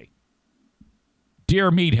do they.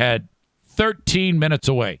 Dear Meathead, 13 minutes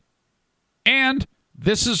away. And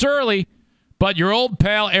this is early, but your old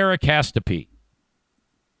pal Eric has to pee.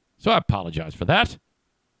 So I apologize for that.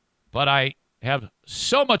 But I have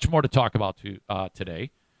so much more to talk about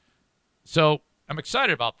today. So I'm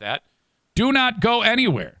excited about that. Do not go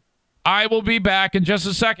anywhere. I will be back in just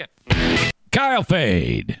a second. Kyle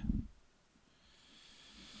Fade.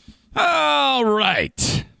 All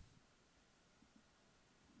right.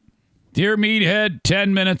 Dear Meathead,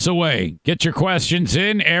 10 minutes away. Get your questions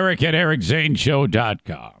in. Eric at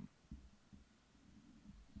EricZaneShow.com.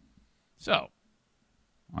 So,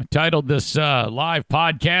 I titled this live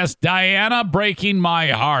podcast, Diana Breaking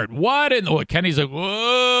My Heart. What in the... Kenny's like,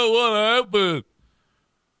 whoa, what happened?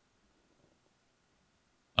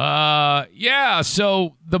 Yeah,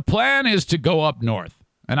 so the plan is to go up north.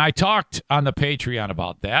 And I talked on the Patreon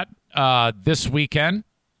about that this weekend.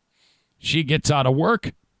 She gets out of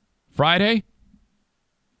work Friday.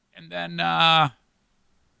 And then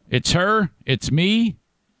it's her, it's me,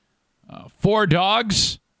 4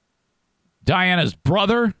 dogs, Diana's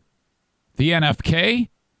brother, the NFK,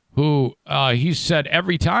 who he said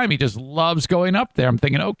every time he just loves going up there. I'm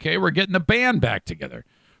thinking, okay, we're getting the band back together.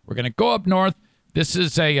 We're going to go up north. This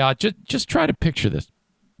is a, just try to picture this.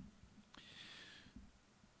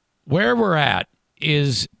 Where we're at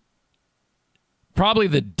is probably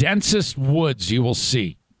the densest woods you will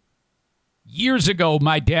see. Years ago,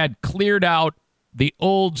 my dad cleared out the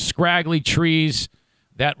old scraggly trees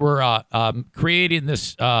that were creating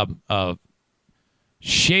this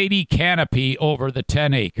shady canopy over the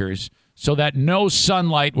 10 acres so that no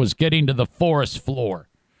sunlight was getting to the forest floor.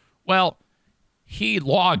 Well, he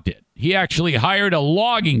logged it. He actually hired a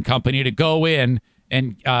logging company to go in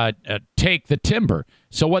and take the timber.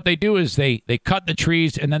 So what they do is they cut the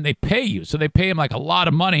trees and then they pay you. So they pay him like a lot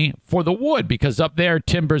of money for the wood because up there,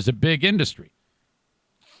 timber's a big industry.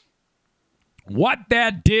 What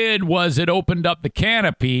that did was it opened up the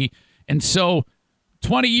canopy. And so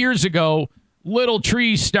 20 years ago, little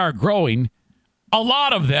trees start growing, a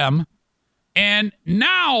lot of them. And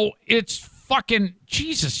now it's fucking,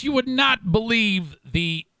 Jesus, you would not believe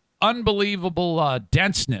the unbelievable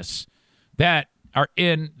denseness that are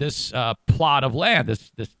in this plot of land,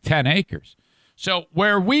 this 10 acres. So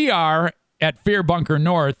where we are at Fear Bunker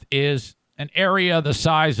North is an area the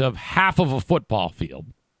size of half of a football field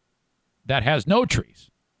that has no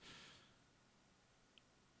trees.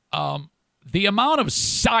 The amount of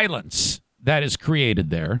silence that is created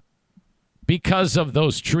there because of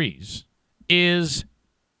those trees is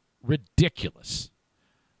ridiculous.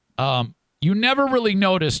 You never really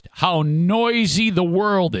noticed how noisy the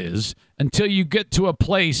world is until you get to a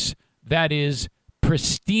place that is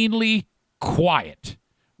pristinely quiet.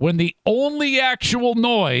 When the only actual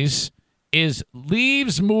noise is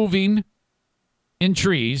leaves moving in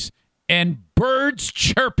trees and birds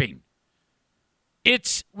chirping.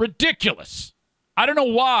 It's ridiculous. I don't know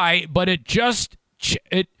why, but it's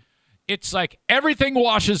like everything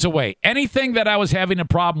washes away. Anything that I was having a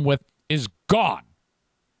problem with is gone.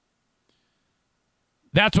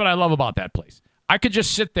 That's what I love about that place. I could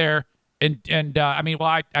just sit there and I mean,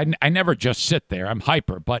 well, I never just sit there. I'm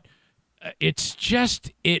hyper, but it's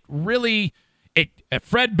just,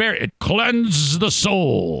 Fred Bear, it cleanses the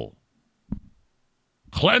soul,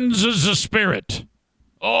 cleanses the spirit.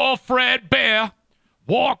 Oh, Fred Bear,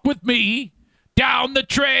 walk with me down the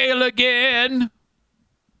trail again.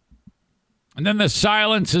 And then the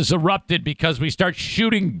silence is erupted because we start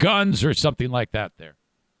shooting guns or something like that there.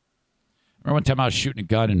 I remember one time I was shooting a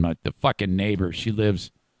gun and the fucking neighbor, she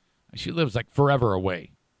lives like forever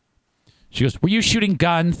away. She goes, were you shooting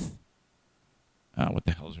guns? What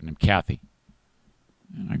the hell is her name? Kathy.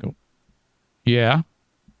 And I go, yeah.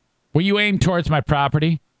 Were you aimed towards my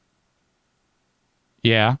property?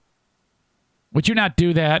 Yeah. Would you not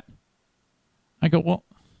do that? I go, well,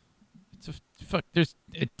 there's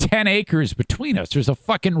 10 acres between us. There's a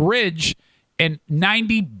fucking ridge and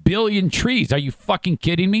 90 billion trees. Are you fucking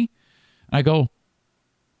kidding me? And I go,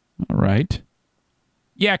 all right.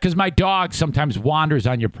 Yeah, because my dog sometimes wanders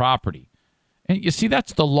on your property. And you see,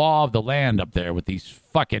 that's the law of the land up there with these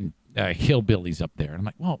fucking hillbillies up there. And I'm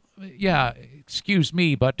like, well, yeah, excuse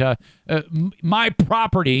me, but my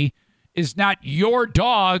property is not your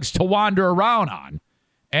dogs to wander around on.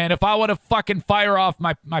 And if I want to fucking fire off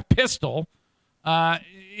my pistol,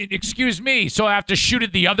 excuse me, so I have to shoot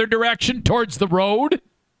it the other direction towards the road?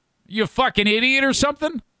 You fucking idiot or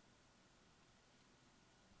something?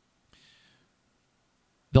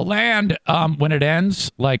 The land, when it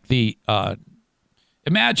ends, like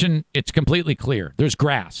imagine it's completely clear. There's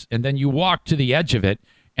grass, and then you walk to the edge of it,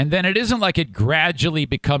 and then it isn't like it gradually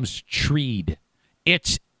becomes treed.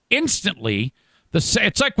 It's instantly,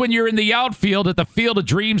 it's like when you're in the outfield at the Field of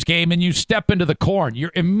Dreams game and you step into the corn.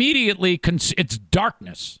 You're immediately, it's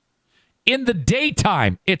darkness. In the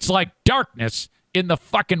daytime, it's like darkness in the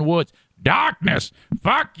fucking woods. Darkness.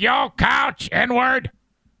 Fuck your couch, N-word.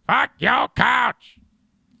 Fuck your couch.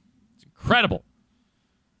 It's incredible.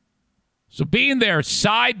 So being there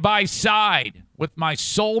side by side with my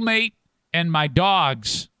soulmate and my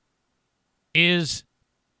dogs is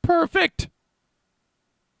perfect.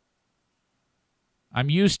 I'm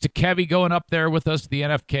used to Kevy going up there with us, the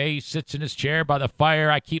NFK. He sits in his chair by the fire.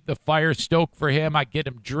 I keep the fire stoked for him. I get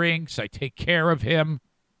him drinks. I take care of him.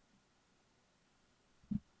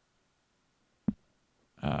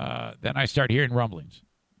 Then I start hearing rumblings.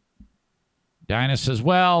 Dinah says,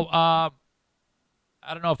 well, I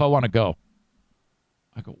don't know if I want to go.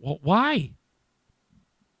 I go, well, why?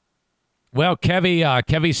 Well,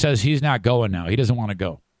 Kevy says he's not going now. He doesn't want to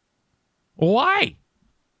go. Why?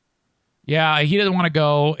 Yeah, he doesn't want to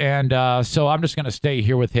go, and so I'm just going to stay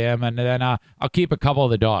here with him, and then I'll keep a couple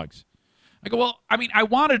of the dogs. I go, well, I mean, I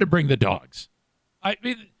wanted to bring the dogs. I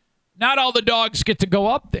mean, not all the dogs get to go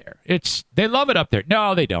up there. They love it up there.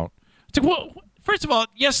 No, they don't. It's like, well, first of all,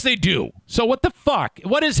 yes, they do. So what the fuck?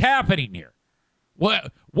 What is happening here?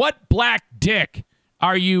 What black dick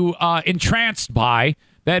are you entranced by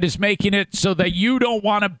that is making it so that you don't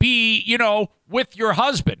want to be, with your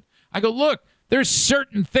husband? I go, look, there's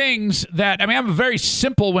certain things that, I'm very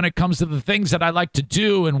simple when it comes to the things that I like to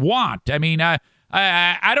do and want. I mean, I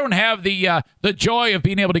don't have the joy of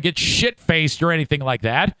being able to get shit-faced or anything like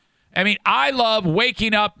that. I mean, I love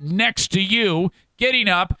waking up next to you, getting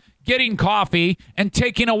up, getting coffee, and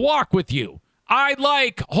taking a walk with you. I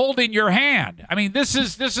like holding your hand. I mean, this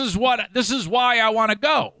is why I want to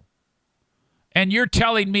go. And you're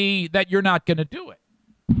telling me that you're not going to do it.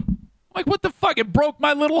 Like, what the fuck? It broke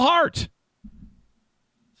my little heart.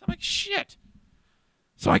 So I'm like, shit.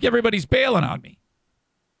 So like everybody's bailing on me.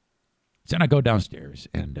 So then I go downstairs,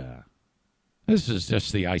 and this is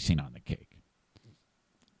just the icing on the cake.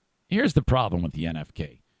 Here's the problem with the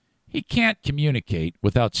NFK. He can't communicate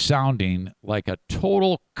without sounding like a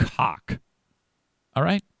total cock. All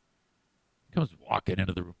right? He comes walking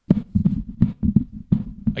into the room.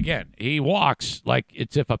 Again, he walks like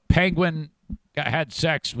it's if a penguin had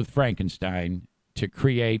sex with Frankenstein to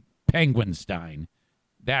create Penguinstein.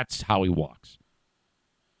 That's how he walks.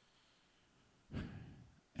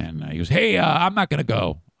 And he goes, hey, I'm not going to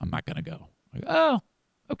go. I'm not going to go. I go, oh,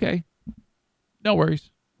 okay. No worries.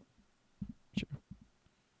 Sure.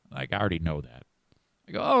 Like, I already know that.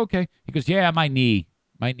 I go, oh, okay. He goes, yeah, my knee.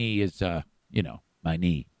 My knee is, my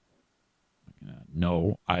knee.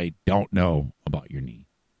 No, I don't know about your knee.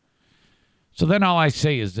 So then all I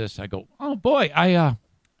say is this. I go, oh, boy, I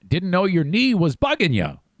didn't know your knee was bugging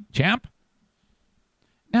you, champ.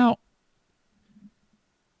 Now,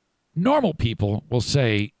 normal people will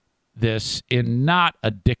say this in not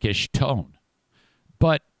a dickish tone.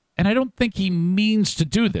 And I don't think he means to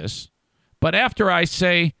do this, but after I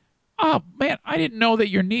say, oh, man, I didn't know that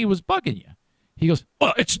your knee was bugging you. He goes,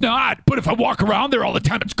 well, it's not, but if I walk around there all the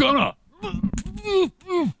time, it's gonna.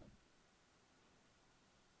 And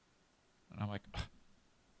I'm like,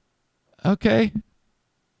 okay.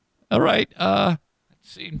 All right. That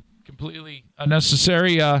seemed completely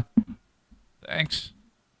unnecessary. Thanks.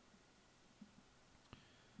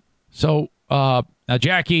 So now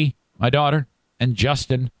Jackie, my daughter, and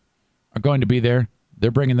Justin are going to be there. They're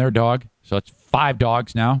bringing their dog. So it's 5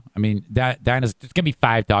 dogs now. I mean, Dinah's, it's going to be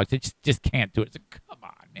 5 dogs. They just can't do it. It's like, come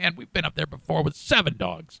on, man. We've been up there before with 7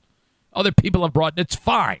 dogs. Other people have brought, it's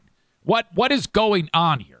fine. What is going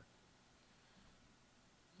on here?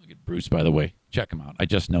 Look at Bruce, by the way. Check him out. I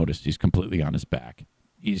just noticed he's completely on his back.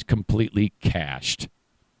 He's completely cashed.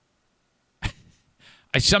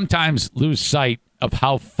 I sometimes lose sight of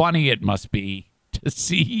how funny it must be to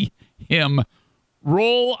see him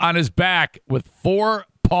roll on his back with 4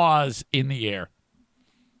 paws in the air.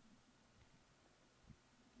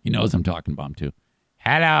 He knows I'm talking about him, too.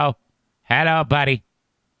 Hello. Hello, buddy.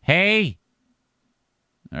 Hey.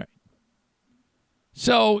 All right.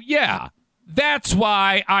 So, yeah, that's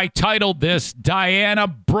why I titled this, Diana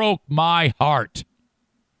Broke My Heart.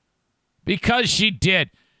 Because she did.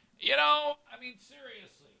 You know, I mean,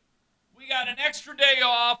 seriously. We got an extra day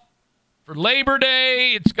off for Labor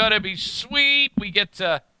Day. It's going to be sweet. We get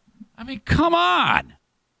to, I mean, come on.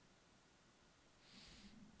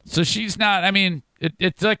 So she's not, I mean,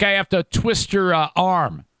 it's like I have to twist her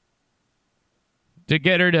arm to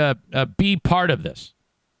get her to be part of this.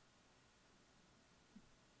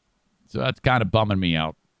 So that's kind of bumming me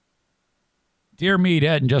out. Dear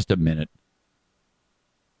Meathead in just a minute.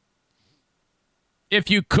 If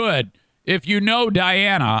you could, if you know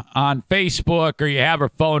Diana on Facebook or you have her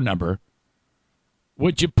phone number,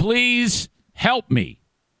 would you please help me?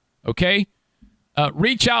 Okay?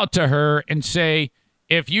 Reach out to her and say,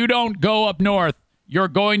 if you don't go up north, you're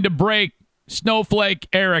going to break Snowflake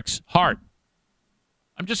Eric's heart.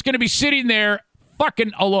 I'm just going to be sitting there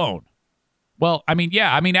fucking alone. Well, I mean,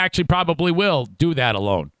 yeah, I mean, actually probably will do that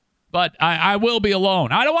alone. But I will be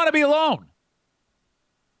alone. I don't want to be alone.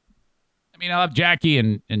 I mean, I'll have Jackie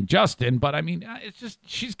and Justin, but I mean, it's just,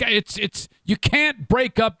 she's got, it's, you can't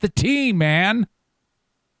break up the team, man.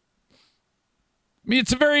 I mean,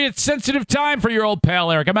 it's a very sensitive time for your old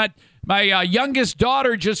pal, Eric. My youngest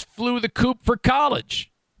daughter just flew the coop for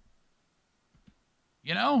college.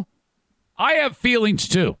 You know, I have feelings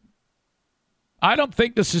too. I don't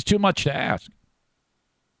think this is too much to ask.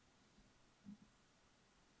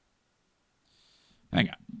 Hang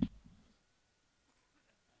on.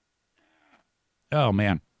 Oh,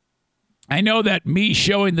 man. I know that me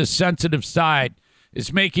showing the sensitive side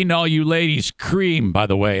is making all you ladies cream, by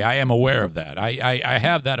the way. I am aware of that. I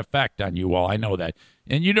have that effect on you all. I know that.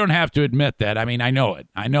 And you don't have to admit that. I mean, I know it.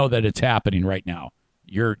 I know that it's happening right now.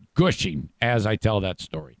 You're gushing as I tell that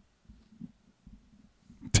story.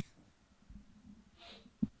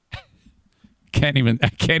 I can't even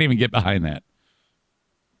get behind that.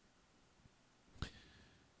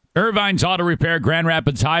 Irvine's Auto Repair, Grand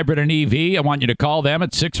Rapids Hybrid and EV. I want you to call them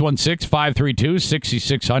at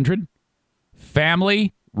 616-532-6600.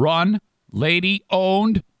 Family run, lady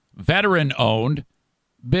owned, veteran owned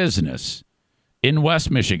business in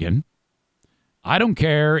West Michigan. I don't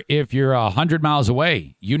care if you're 100 miles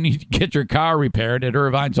away. You need to get your car repaired at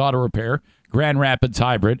Irvine's Auto Repair, Grand Rapids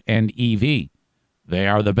Hybrid and EV. They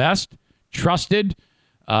are the best, trusted,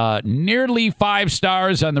 nearly 5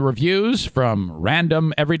 stars on the reviews from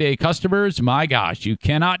random everyday customers. My gosh, you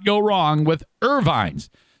cannot go wrong with Irvine's,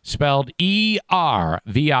 spelled E-R-V-I-N-E-S,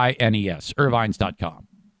 Irvines.com.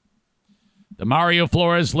 The Mario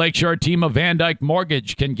Flores Lakeshore team of Van Dyke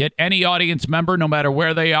Mortgage can get any audience member, no matter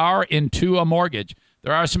where they are, into a mortgage.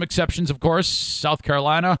 There are some exceptions, of course, South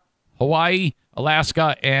Carolina, Hawaii,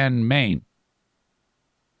 Alaska, and Maine.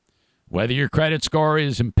 Whether your credit score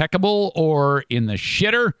is impeccable or in the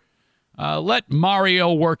shitter, let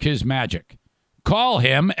Mario work his magic. Call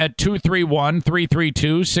him at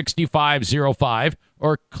 231-332-6505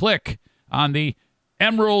 or click on the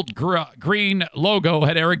emerald green logo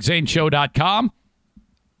at ericzaneshow.com.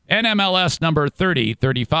 NMLS number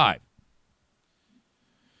 3035.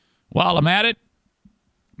 While I'm at it,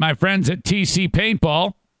 my friends at TC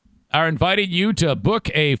Paintball are inviting you to book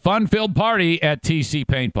a fun-filled party at TC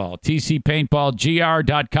Paintball.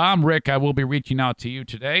 TCPaintballGR.com. Rick, I will be reaching out to you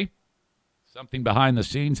today. Something behind the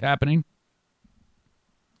scenes happening.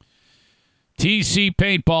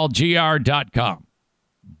 TCPaintballGR.com.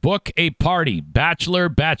 Book a party. Bachelor,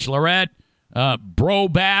 bachelorette, bro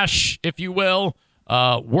bash, if you will.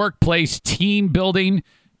 Workplace team building.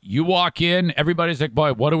 You walk in, everybody's like,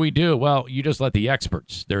 boy, what do we do? Well, you just let the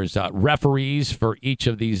experts. There's referees for each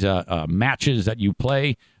of these matches that you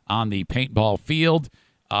play on the paintball field.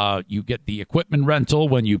 You get the equipment rental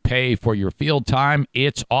when you pay for your field time.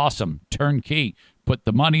 It's awesome. Turnkey. Put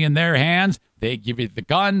the money in their hands. They give you the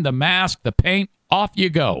gun, the mask, the paint. Off you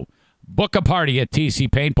go. Book a party at TC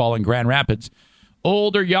Paintball in Grand Rapids.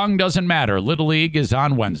 Old or young, doesn't matter. Little League is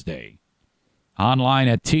on Wednesday. Online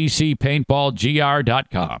at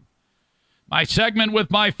tcpaintballgr.com. My segment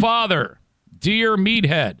with my father, Dear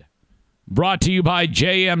Meathead, brought to you by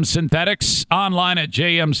JM Synthetics. Online at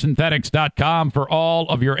jmsynthetics.com for all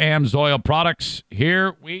of your AMSOIL products.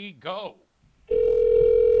 Here we go.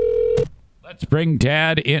 Let's bring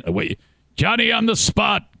Dad in. Wait, Johnny on the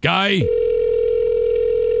spot, guy.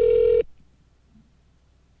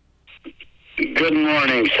 Good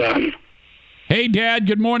morning, son. Hey, Dad.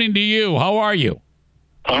 Good morning to you. How are you?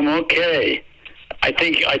 I'm okay. I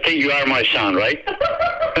think you are my son, right?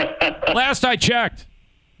 Last I checked.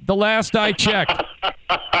 The last I checked.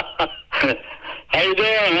 How you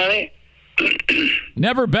doing, honey?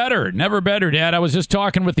 Never better, Dad. I was just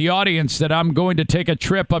talking with the audience that I'm going to take a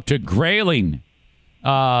trip up to Grayling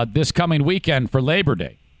this coming weekend for Labor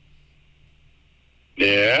Day.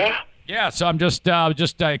 Yeah? Yeah, so I'm just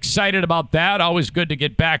excited about that. Always good to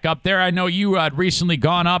get back up there. I know you had recently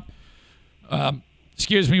gone up,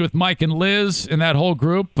 with Mike and Liz and that whole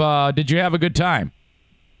group. Did you have a good time?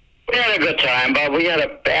 We had a good time, but we had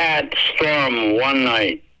a bad storm one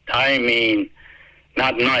night. I mean,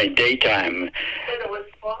 not night, daytime.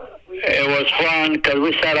 It was fun because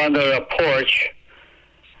we sat under a porch,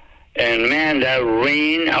 and man, that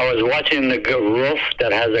rain, I was watching the roof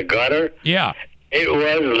that has a gutter. Yeah. It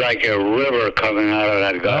was like a river coming out of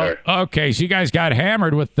that gutter. Oh, okay, so you guys got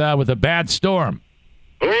hammered with a bad storm.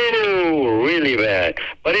 Oh, really bad.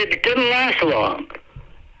 But it didn't last long.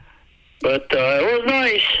 But it was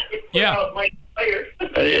nice. Yeah.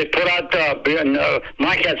 It put out,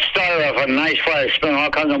 Mike had started off a nice fire, spent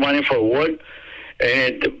all kinds of money for wood,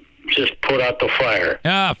 and it just put out the fire.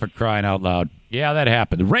 Ah, for crying out loud. Yeah, that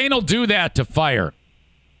happened. Rain will do that to fire.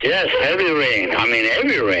 Yes, heavy rain. I mean,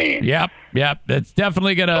 heavy rain. Yep. It's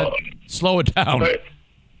definitely going to slow it down.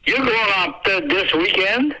 You going up this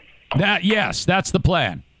weekend? Yes, that's the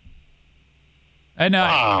plan. And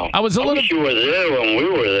wow. I was a little. I wish you were there when we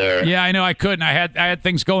were there. Yeah, I know I couldn't. I had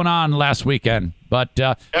things going on last weekend, but.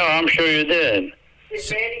 Yeah, I'm sure you did. Did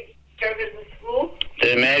Maddie start at the school?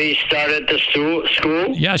 Did Maddie start at the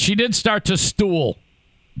school? Yeah, she did start to stool.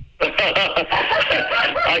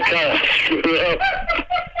 I kind of screwed up.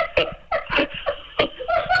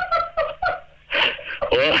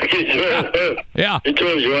 Well, yeah. It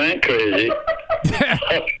drove Joanne crazy.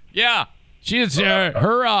 Yeah, she is.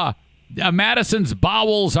 Her Madison's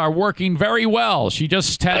bowels are working very well. She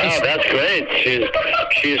just had. Oh, that's great.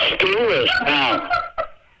 She's stoolless now.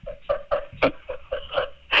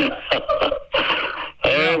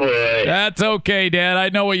 Oh boy. That's okay, Dad. I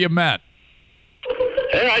know what you meant.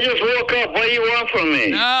 Hey, I just woke up. What do you want from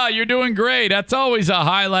me? Ah, you're doing great. That's always a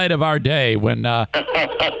highlight of our day when. Oh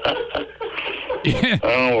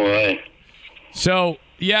boy. So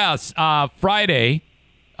yes, Friday,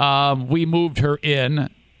 we moved her in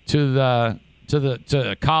to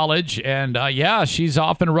college, and she's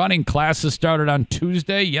off and running. Classes started on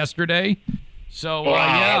Tuesday, yesterday. So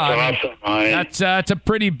wow, that's awesome. That's a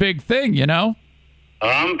pretty big thing, you know.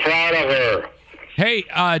 I'm proud of her. Hey,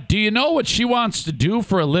 do you know what she wants to do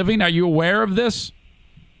for a living? Are you aware of this?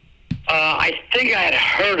 I think I had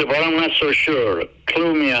heard it, but I'm not so sure.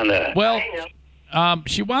 Clue me on that. Well,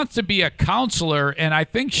 she wants to be a counselor, and I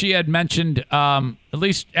think she had mentioned, at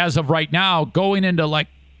least as of right now, going into, like,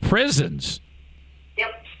 prisons.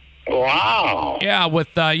 Yep. Wow. Yeah, with,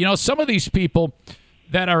 some of these people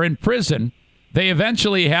that are in prison, they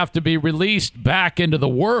eventually have to be released back into the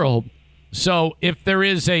world. So if there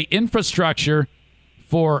is a infrastructure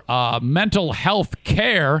for mental health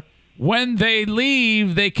care, when they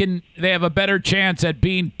leave, they have a better chance at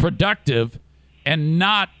being productive and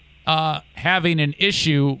not having an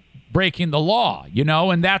issue breaking the law,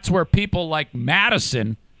 and that's where people like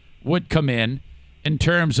Madison would come in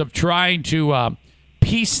terms of trying to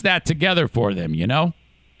piece that together for them,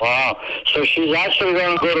 Wow. So she's actually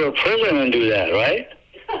going to go to a prison and do that, right?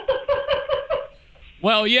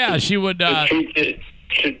 Well, yeah, she would. Actually,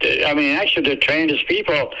 to train these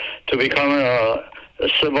people to become a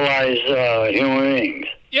civilized human beings.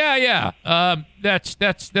 Yeah.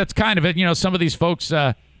 That's kind of it. Some of these folks,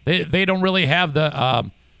 they don't really have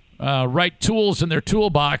the right tools in their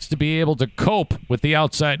toolbox to be able to cope with the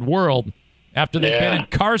outside world after they've been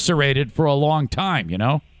incarcerated for a long time.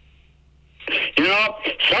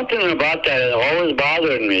 Something about that has always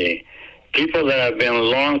bothered me. People that have been a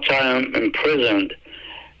long time imprisoned,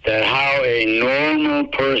 that how a normal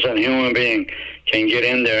person, human being, can get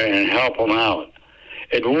in there and help them out.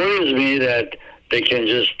 It worries me that they can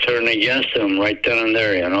just turn against them right then and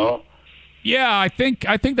there, Yeah, I think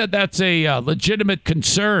that's a legitimate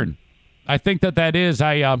concern. I think that is.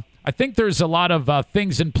 I I think there's a lot of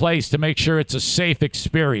things in place to make sure it's a safe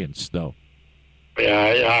experience, though.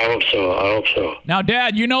 Yeah, I hope so. Now,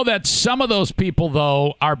 Dad, you know that some of those people,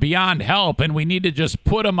 though, are beyond help, and we need to just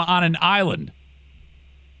put them on an island.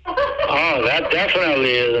 Oh, that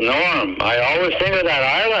definitely is the norm. I always think of that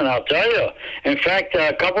island, I'll tell you. In fact,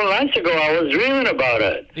 a couple of nights ago, I was dreaming about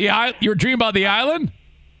it. Yeah, you were dreaming about the island?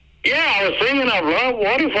 Yeah, I was thinking of, well,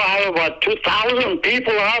 what if I have about 2,000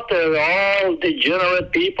 people out there, all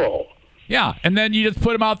degenerate people? Yeah, and then you just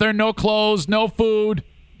put them out there, no clothes, no food.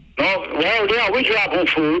 No, well, yeah, we drop them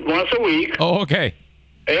food once a week. Oh, okay.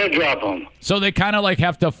 Airdrop them. So they kind of like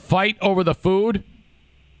have to fight over the food?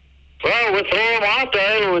 Well, we throw them out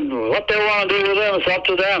there. What they want to do with them is up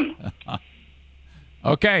to them.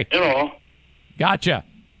 Okay. You know. Gotcha.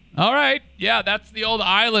 All right. Yeah, that's the old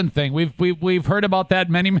island thing. We've heard about that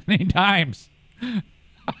many, many times. You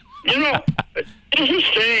know, this is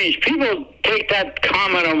strange. People take that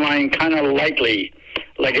comment of mine kind of lightly,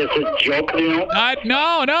 like it's a joke, you know? No,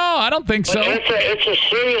 I don't think so. It's a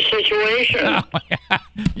serious situation.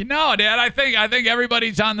 You know, Dad, I think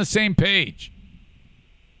everybody's on the same page.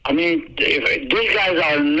 I mean, if these guys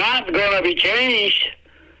are not going to be changed,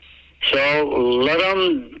 so let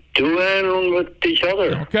them do it with each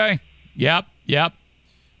other. Okay. Yep.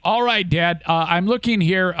 All right, Dad. I'm looking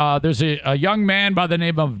here. There's a young man by the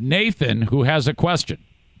name of Nathan who has a question.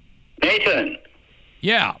 Nathan.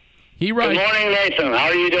 Yeah. He writes. Good morning, Nathan. How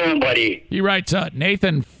are you doing, buddy? He writes,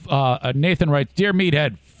 Nathan writes, Dear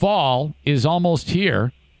Meathead, fall is almost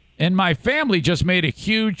here, and my family just made a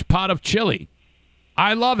huge pot of chili.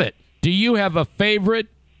 I love it. Do you have a favorite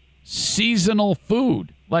seasonal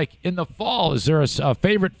food? Like in the fall, is there a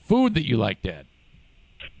favorite food that you like, Dad?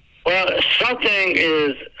 Well, something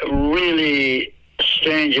is really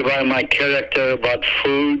strange about my character about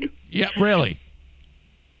food. Yeah, really?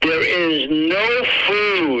 There is no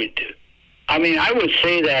food. I mean, I would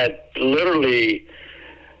say that literally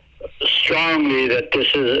strongly that this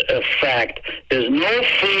is a fact. There's no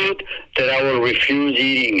food that I will refuse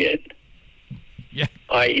eating it. Yeah.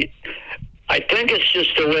 I think it's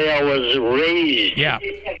just the way I was raised. Yeah.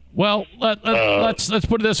 Well, let's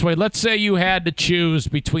put it this way. Let's say you had to choose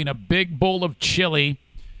between a big bowl of chili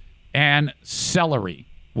and celery.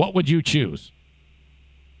 What would you choose?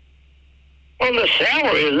 Well, the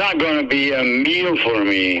celery is not going to be a meal for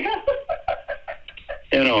me.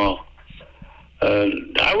 You know,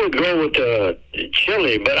 I would go with the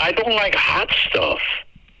chili, but I don't like hot stuff.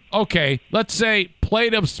 Okay, let's say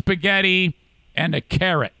plate of spaghetti and a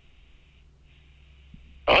carrot.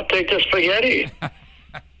 I'll take the spaghetti.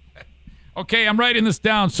 Okay, I'm writing this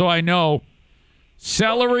down so I know.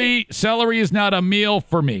 Celery is not a meal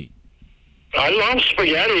for me. I love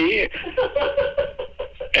spaghetti.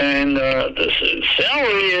 And the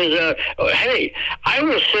celery is hey, I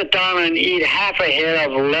will sit down and eat half a head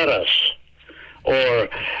of lettuce. Or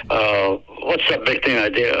what's that big thing I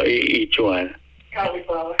do each one?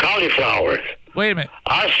 Cauliflower. Wait a minute.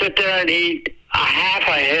 I'll sit there and eat a half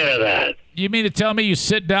a head of that. You mean to tell me you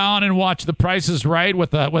sit down and watch The Price is Right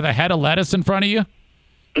with a head of lettuce in front of you?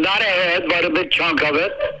 Not a head, but a big chunk of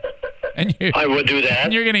it. And I would do that.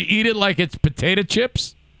 And you're going to eat it like it's potato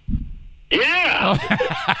chips? Yeah.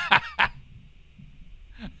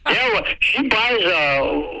 Yeah, well, she buys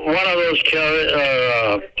one of those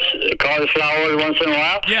cauliflower once in a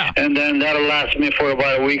while. Yeah. And then that'll last me for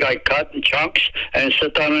about a week. I cut in chunks and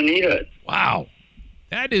sit down and eat it. Wow.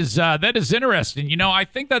 That is interesting. You know, I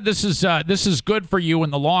think that this is good for you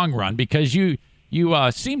in the long run because you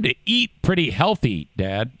seem to eat pretty healthy,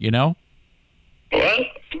 Dad, you know? Well,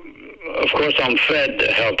 of course I'm fed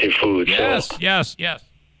healthy food. Yes, so. yes.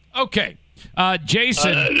 Okay.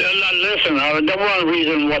 Jason. Listen, the one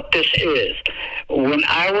reason what this is, when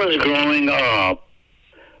I was growing up,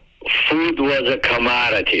 food was a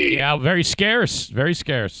commodity. Yeah, very scarce. Very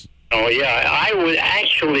scarce. Oh, yeah. I would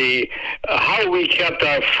actually, how we kept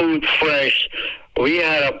our food fresh, we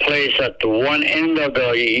had a place at the one end of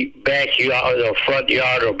the backyard, or front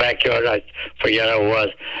yard or backyard, I forget what it was,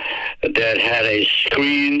 that had a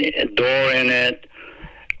screen door in it,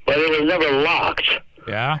 but it was never locked.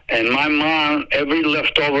 Yeah. And my mom, every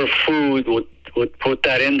leftover food would put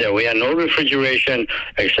that in there. We had no refrigeration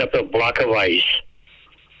except a block of ice.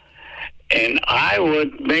 And I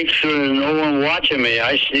would make sure there's no one watching me.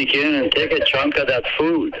 I sneak in and take a chunk of that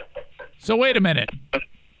food. So wait a minute.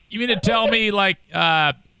 You mean to tell me, like,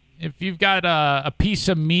 if you've got a piece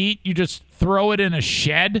of meat, you just throw it in a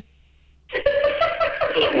shed?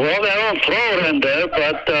 Well, they don't throw it in there,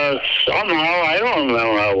 but somehow, I don't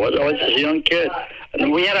remember how it was. I was just a young kid. And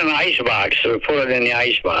we had an ice box, so we put it in the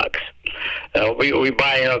ice box. We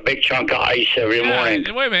buy a big chunk of ice every morning.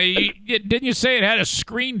 Wait a minute. Didn't you say it had a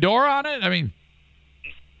screen door on it? I mean,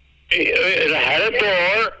 it had a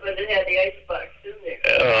door. But it had the icebox in there.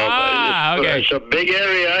 Okay. It's a big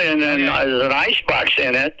area, and then there's an icebox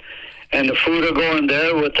in it, and the food will go in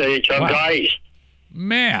there with a chunk of ice.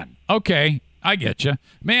 Man, okay. I get you.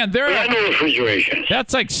 Man, there are no refrigeration.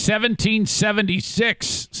 That's like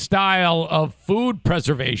 1776 style of food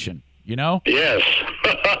preservation, you know? Yes.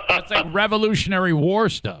 That's like Revolutionary War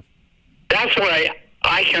stuff. That's why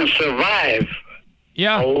I can survive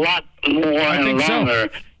a lot more and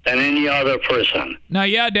longer than any other person. Now,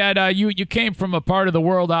 Dad, you came from a part of the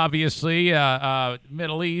world, obviously,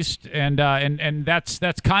 Middle East, and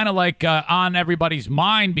that's kind of like on everybody's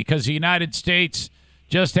mind because the United States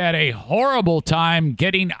just had a horrible time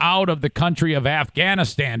getting out of the country of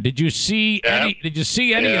Afghanistan. Did you see any? Did you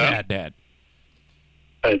see any of that, Dad?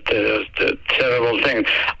 It's a terrible thing.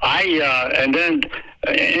 And then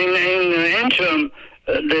in the interim,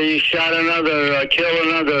 they killed another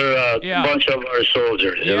bunch of our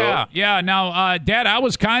soldiers. You know? Yeah. Now, Dad, I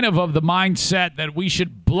was kind of the mindset that we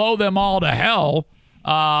should blow them all to hell.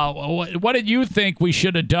 What did you think we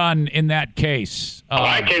should have done in that case?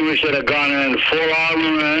 I think we should have gone in full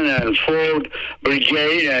armament and full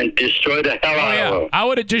brigade and destroyed the hell out of them. I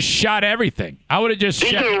would have just shot everything. I would have just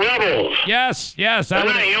These are rebels. Yes. They're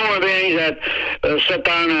not human beings that sit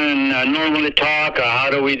down and normally talk. How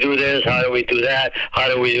do we do this? How do we do that? How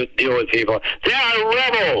do we deal with people? They are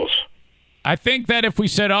rebels. I think that if we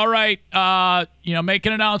said, all right, make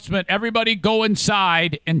an announcement, everybody go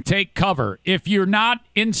inside and take cover. If you're not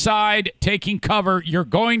inside taking cover, you're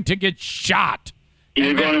going to get shot.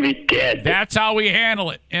 You're going to be dead. That's how we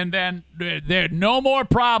handle it. And then there no more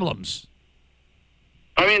problems.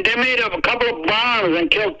 I mean, they made up a couple of bombs and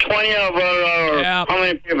killed 20 of our how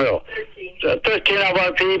many people? 13 of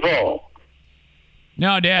our people.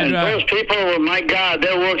 No, Dad. And those people, my God,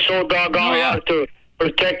 they worked so doggone hard to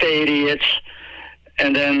protect the idiots,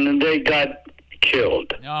 and then they got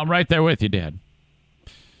killed. No, I'm right there with you, Dad.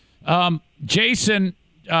 Jason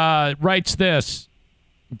writes this.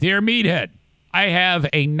 Dear Meathead, I have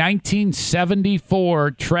a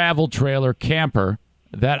 1974 travel trailer camper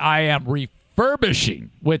that I am refurbishing,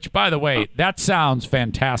 which, by the way, that sounds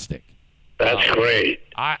fantastic. That's great.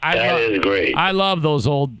 That is great. I love those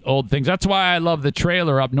old things. That's why I love the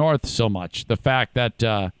trailer up north so much. The fact that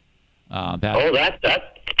that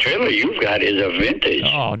trailer you've got is a vintage.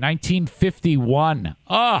 1951.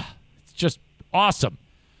 It's just awesome.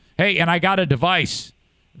 Hey, and I got a device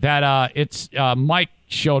that it's Mike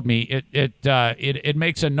showed me. It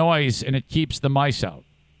makes a noise and it keeps the mice out.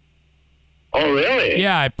 Oh, really?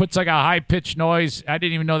 Yeah, it puts like a high pitched noise. I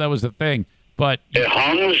didn't even know that was a thing. But it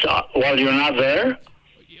hums while you're not there?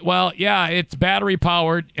 Well, yeah, it's battery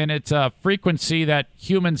powered and it's a frequency that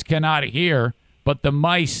humans cannot hear, but the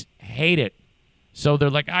mice hate it. So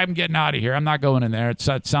they're like, I'm getting out of here. I'm not going in there. It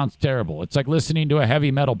sounds terrible. It's like listening to a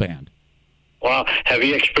heavy metal band. Well, have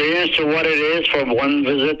you experienced what it is from one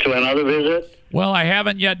visit to another visit? Well, I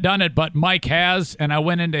haven't yet done it, but Mike has, and I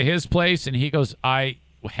went into his place, and he goes, I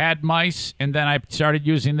had mice, and then I started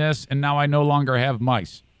using this, and now I no longer have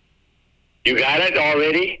mice. You got it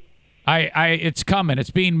already? It's coming. It's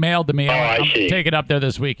being mailed to me. I see. Take it up there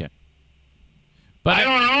this weekend. But I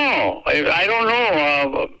don't know.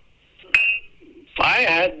 I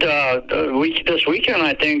had this weekend.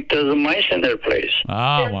 I think there's a mice in their place.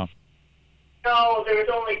 Oh well. No, there was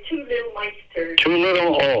only 2 little mice turds. 2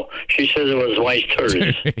 little. Oh, she says it was mice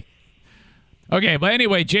turds. Okay, but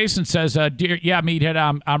anyway, Jason says,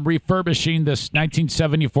 Meathead, I'm refurbishing this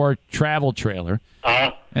 1974 travel trailer.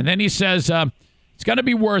 And then he says, it's going to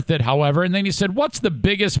be worth it, however. And then he said, what's the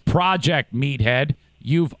biggest project, Meathead,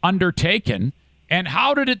 you've undertaken, and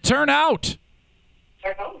how did it turn out?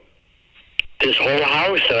 Our house. This whole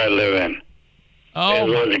house that I live in. Oh. It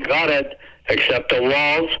was gutted, except the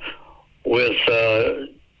walls with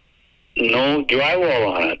no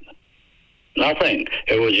drywall on it. Nothing.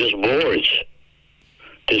 It was just boards.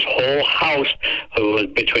 This whole house was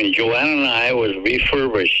between Joanna and I was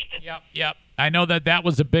refurbished. Yep. I know that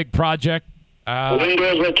was a big project.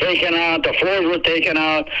 Windows were taken out. The floors were taken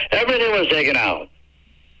out. Everything was taken out.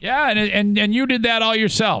 Yeah, and you did that all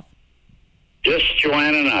yourself. Just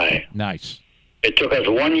Joanna and I. Nice. It took us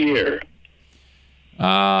 1 year.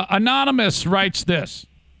 Anonymous writes this.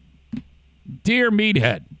 Dear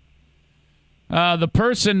Meathead, the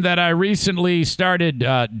person that I recently started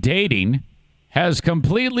dating has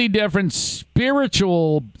completely different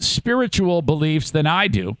spiritual beliefs than I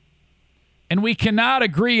do, and we cannot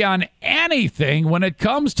agree on anything when it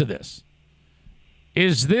comes to this.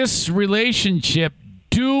 Is this relationship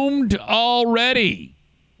doomed already.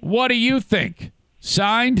 What do you think?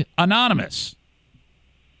 Signed, Anonymous.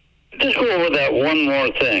 Let's go over that one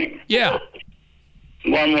more thing. Yeah.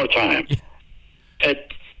 One more time.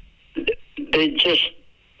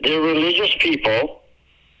 They're religious people.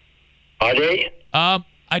 Are they?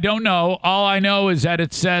 I don't know. All I know is that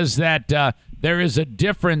it says that there is a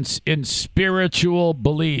difference in spiritual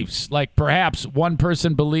beliefs. Like perhaps one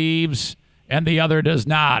person believes and the other does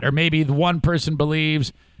not. Or maybe one person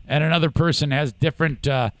believes and another person has different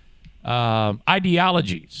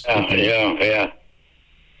ideologies. Yeah.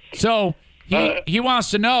 So he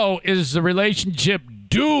wants to know, is the relationship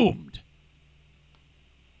doomed?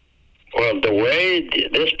 Well, the way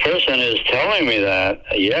this person is telling me that,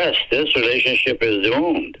 yes, this relationship is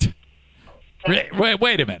doomed.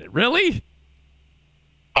 Wait a minute. Really?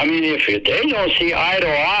 I mean, if they don't see eye to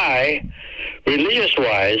eye,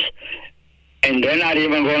 religious-wise, and they're not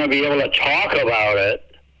even going to be able to talk about it,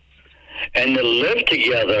 and to live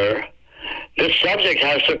together, this subject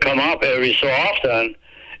has to come up every so often,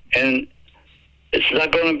 and it's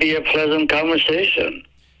not going to be a pleasant conversation.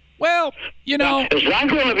 Well, you know, it's not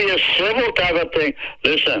going to be a civil type of thing.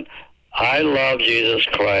 Listen, I love Jesus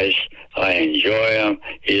Christ. I enjoy him.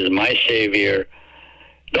 He's my Savior.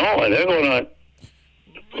 No, they're going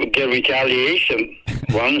to get retaliation.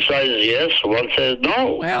 One says yes, one says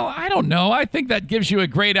no. Well, I don't know. I think that gives you a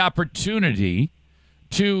great opportunity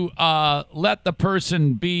to let the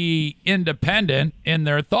person be independent in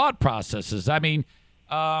their thought processes. I mean,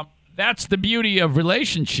 that's the beauty of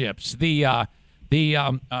relationships. The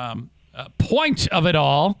point of it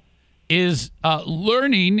all is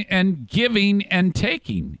learning and giving and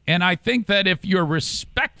taking. And I think that if you're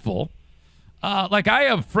respectful, like I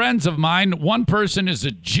have friends of mine, one person is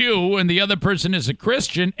a Jew and the other person is a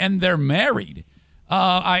Christian, and they're married.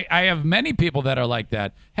 I have many people that are like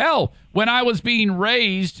that. Hell, when I was being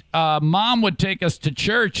raised, Mom would take us to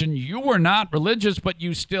church, and you were not religious, but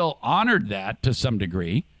you still honored that to some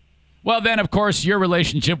degree. Well, then, of course, your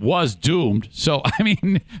relationship was doomed. So, I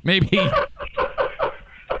mean, maybe.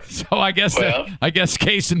 So, I guess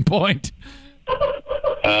case in point.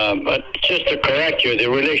 But just to correct you, the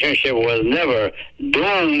relationship was never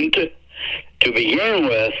doomed to begin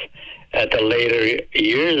with. At the later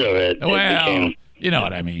years of it, well, you know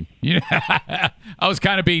what I mean. I was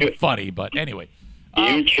kind of being funny, but anyway.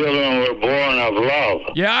 You children were born of love.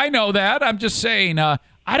 Yeah, I know that. I'm just saying. I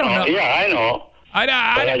don't know. Yeah, I know. But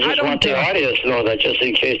I just want the audience to know that, just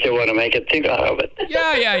in case they want to make a think out of it.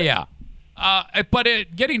 Yeah. But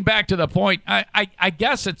getting back to the point, I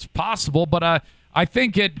guess it's possible, but I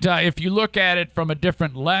think if you look at it from a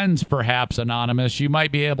different lens, perhaps, Anonymous, you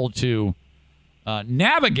might be able to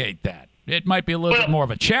navigate that. It might be a little bit more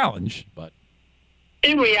of a challenge, but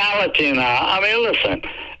in reality now, I mean, listen,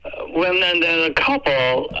 when the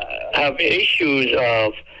couple have issues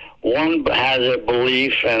of one has a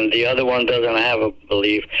belief and the other one doesn't have a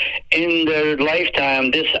belief, in their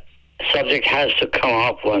lifetime, this subject has to come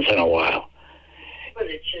up once in a while. But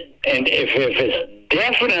it shouldn't. And if it's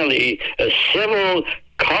definitely a civil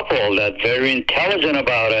couple that's very intelligent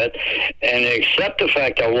about it and accept the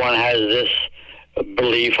fact that one has this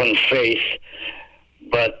belief and faith,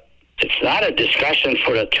 but it's not a discussion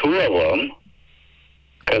for the two of them,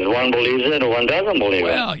 because one believes it and one doesn't believe it.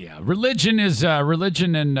 Well, yeah, religion is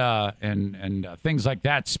religion and things like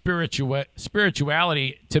that.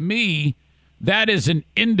 Spirituality, to me, that is an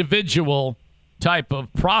individual type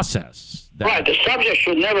of process. Right, the subject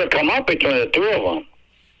should never come up between the two of them.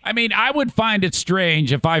 I mean, I would find it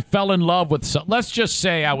strange if I fell in love with let's just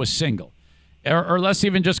say I was single, or let's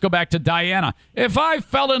even just go back to Diana. If I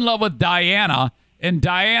fell in love with Diana and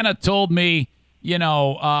Diana told me, you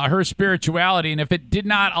know, her spirituality, and if it did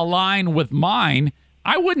not align with mine,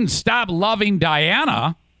 I wouldn't stop loving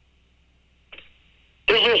Diana.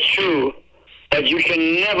 This is true, but you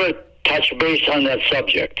can never touch base on that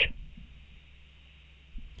subject.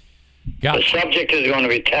 The subject is going to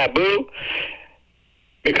be taboo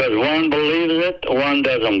because one believes it, one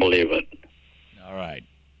doesn't believe it. All right.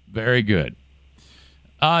 Very good.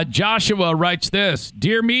 Joshua writes this.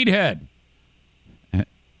 Dear Meathead.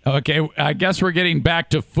 Okay, I guess we're getting back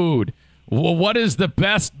to food. Well, what is the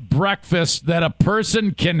best breakfast that a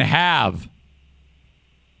person can have?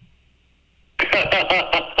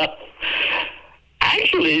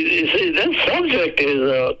 Actually, you see, that subject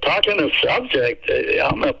is talking to subject.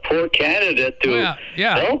 I'm a poor candidate to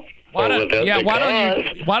help. Why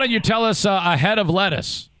don't you tell us a head of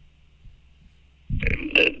lettuce?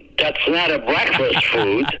 That's not a breakfast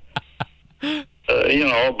food,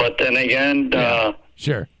 but then again,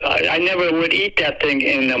 sure. I never would eat that thing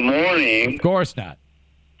in the morning. Of course not.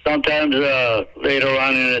 Sometimes later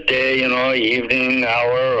on in the day, evening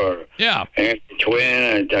hour or in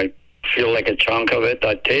between, I feel like a chunk of it,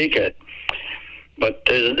 I take it. But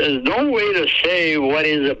there's no way to say what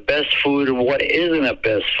is the best food and what isn't a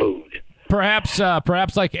best food. Perhaps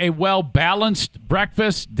like a well-balanced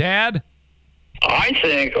breakfast, Dad? I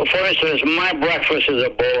think, for instance, my breakfast is a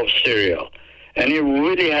bowl of cereal, and it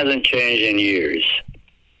really hasn't changed in years.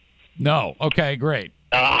 No. Okay, great.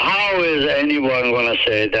 How is anyone going to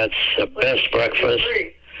say that's the best breakfast?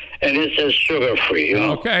 And it's just sugar-free,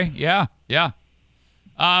 Okay, yeah.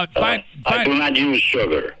 Fine. I do not use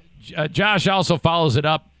sugar. Josh also follows it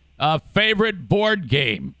up. Favorite board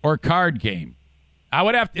game or card game?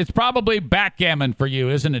 It's probably backgammon for you,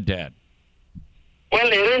 isn't it, Dad? Well,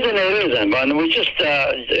 it isn't. But we just,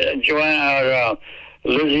 Joanna,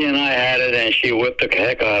 Lizzie and I had it, and she whipped the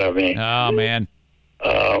heck out of me. Oh, man.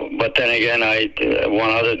 But then again,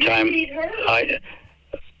 one other time,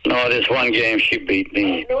 this one game she beat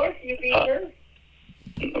me. North, you beat her?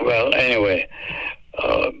 Well, anyway,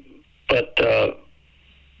 but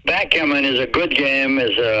backgammon is a good game,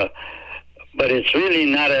 but it's really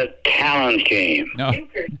not a talent game. No,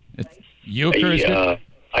 euchre is good.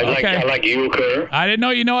 I like euchre. I didn't know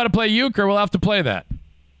you know how to play euchre. We'll have to play that.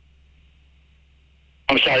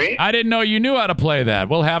 I'm sorry? I didn't know you knew how to play that.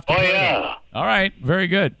 We'll have to play yeah. that. All right. Very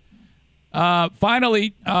good.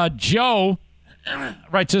 Finally, Joe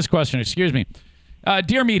writes this question. Excuse me.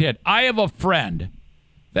 Dear Meathead, I have a friend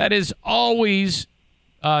that is always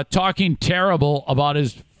talking terrible about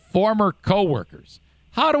his former coworkers.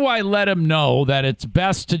 How do I let him know that it's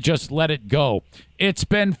best to just let it go? It's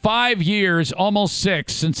been 5 years, almost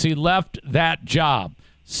 6, since he left that job.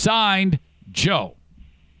 Signed, Joe.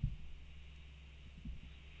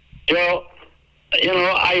 Joe,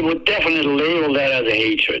 I would definitely label that as a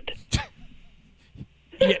hatred.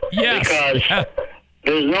 Yes. Because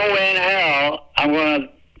there's no way in hell I'm going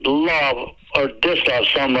to love or dislove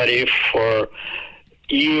somebody for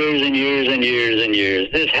years and years and years and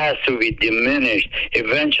years. This has to be diminished.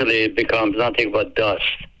 Eventually it becomes nothing but dust.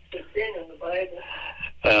 It's sin in the Bible.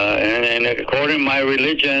 And according to my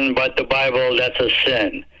religion, but the Bible, that's a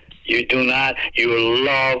sin. You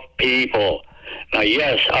love people. Now,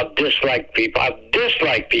 yes, I've disliked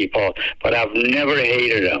people, but I've never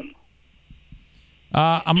hated them.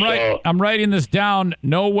 I'm writing this down.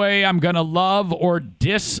 No way I'm going to love or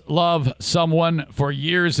dislove someone for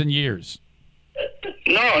years and years.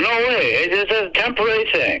 No way. It's a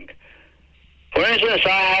temporary thing. For instance, I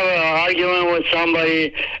have an argument with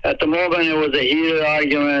somebody. At the moment, it was a heated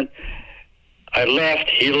argument. I left.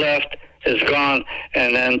 He left. It's gone.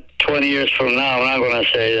 And then 20 years from now, I'm not going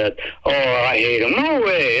to say that, I hate him. No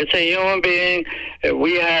way. It's a human being.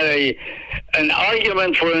 We had an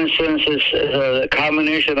argument, for instance, is a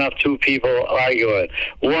combination of two people arguing.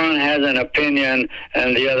 One has an opinion,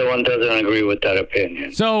 and the other one doesn't agree with that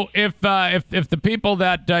opinion. So if the people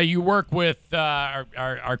that you work with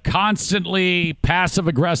are constantly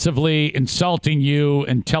passive-aggressively insulting you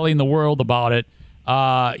and telling the world about it,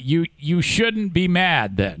 you shouldn't be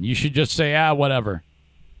mad then. You should just say, whatever.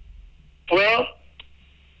 Well,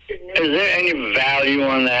 is there any value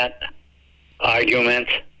on that argument?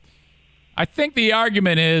 I think the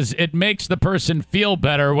argument is it makes the person feel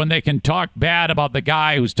better when they can talk bad about the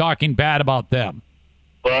guy who's talking bad about them.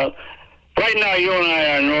 Well, right now you and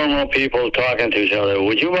I are normal people talking to each other.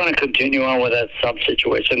 Would you want to continue on with that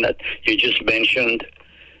situation that you just mentioned?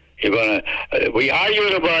 We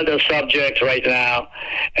argued about the subject right now,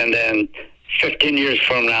 and then 15 years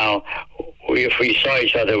from now, if we saw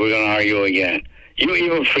each other, we're going to argue again. You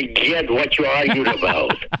even forget what you argued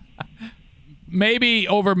about. Maybe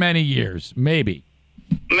over many years. Maybe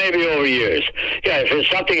over years. Yeah, if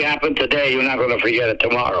something happened today, you're not going to forget it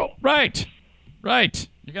tomorrow. Right.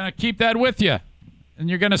 You're going to keep that with you, and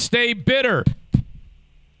you're going to stay bitter.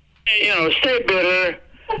 Stay bitter.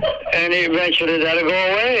 And eventually that'll go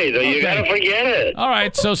away. Okay. You got to forget it. All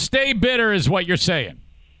right, so stay bitter is what you're saying.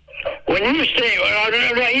 When you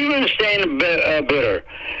even staying bitter,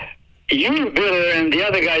 you're bitter and the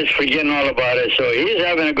other guy's forgetting all about it, so he's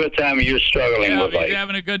having a good time and you're struggling with life. He's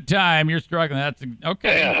having a good time, you're struggling. That's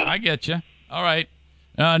okay. Yeah. I get you. All right.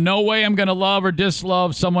 No way I'm going to love or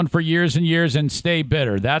dislove someone for years and years and stay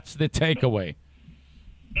bitter. That's the takeaway.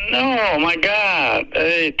 No, my God.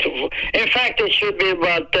 In fact, it should be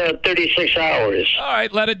about 36 hours. All right,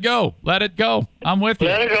 let it go. I'm with you.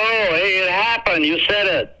 Let it go. Hey, it happened. You said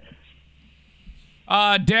it.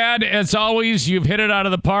 Dad, as always, you've hit it out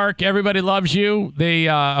of the park. Everybody loves you.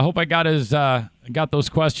 I hope I got his got those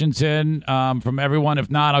questions in from everyone. If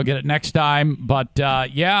not, I'll get it next time. But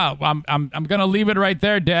yeah, I'm gonna leave it right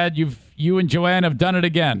there, Dad. You and Joanne have done it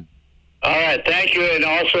again. All right, thank you. And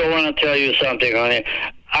also, I want to tell you something, honey.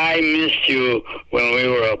 I missed you when we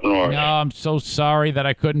were up north. No, I'm so sorry that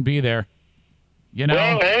I couldn't be there. You know.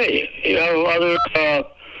 Well, hey, you have other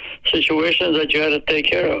situations that you had to take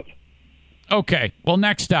care of. Okay. Well,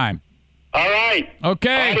 next time. All right.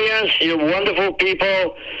 Okay. Audience, you're wonderful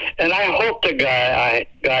people, and I hope to God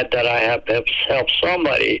that I have helped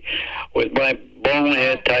somebody with my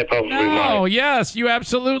bonehead type of remark. Oh, yes, you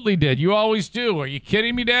absolutely did. You always do. Are you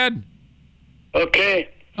kidding me, Dad? Okay.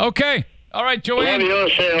 Okay. All right, Joanne. Love you.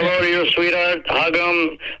 Say hello to your sweetheart. Hug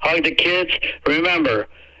them. Hug the kids. Remember,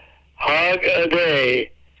 hug a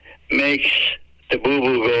day makes the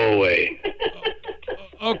boo-boo go away.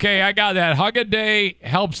 Okay, I got that. Hug a day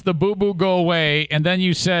helps the boo-boo go away. And then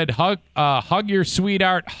you said, hug your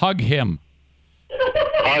sweetheart, hug him.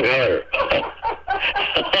 Hug her.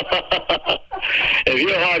 If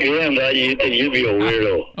you hug him, you'd be a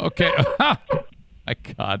weirdo. Okay. My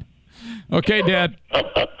God. Okay, Dad.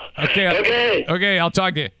 Okay. Okay, I'll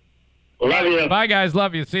talk to you. Love you. Bye, guys.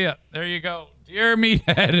 Love you. See ya. There you go. Dear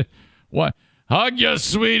Meathead. What? Hug your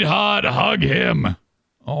sweetheart. Hug him.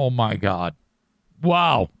 Oh, my God.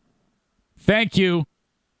 Wow. Thank you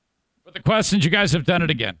for the questions. You guys have done it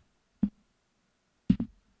again.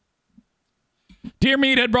 Dear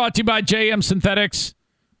Meathead, brought to you by JM Synthetics.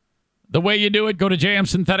 The way you do it, go to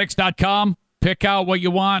jmsynthetics.com. Pick out what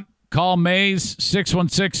you want. Call Maze,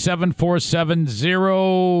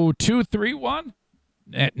 616-747-0231.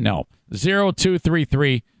 No,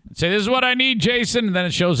 0233. Say, this is what I need, Jason, and then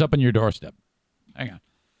it shows up on your doorstep. Hang on.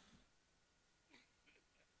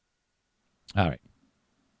 All right.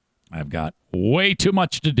 I've got way too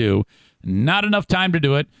much to do, not enough time to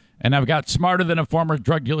do it, and I've got Smarter Than a Former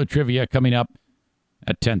Drug Dealer trivia coming up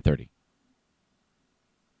at 10:30.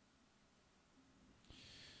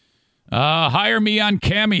 Hire me on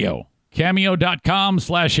Cameo.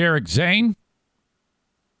 Cameo.com/Eric Zane.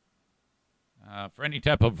 For any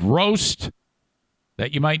type of roast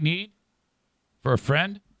that you might need for a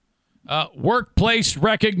friend. Workplace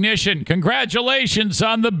recognition. Congratulations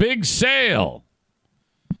on the big sale.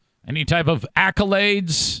 Any type of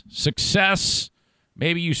accolades, success.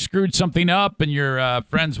 Maybe you screwed something up and your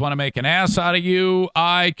friends want to make an ass out of you.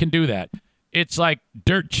 I can do that. It's like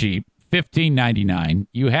dirt cheap. $15.99.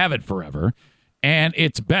 You have it forever. And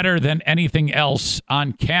it's better than anything else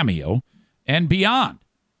on Cameo and beyond.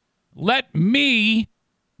 Let me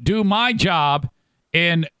do my job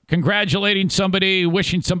in congratulating somebody,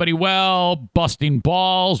 wishing somebody well, busting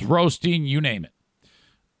balls, roasting, you name it.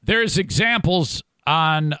 There's examples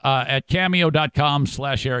on at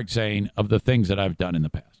cameo.com/Eric Zane of the things that I've done in the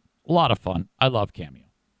past. A lot of fun. I love Cameo.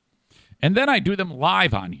 And then I do them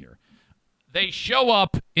live on here. They show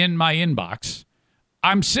up in my inbox.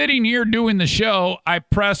 I'm sitting here doing the show. I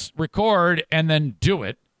press record and then do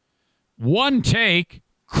it. One take,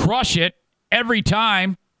 crush it every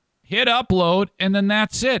time, hit upload, and then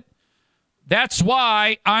that's it. That's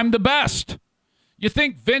why I'm the best. You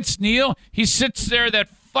think Vince Neil, he sits there, that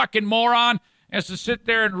fucking moron, has to sit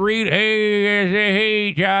there and read,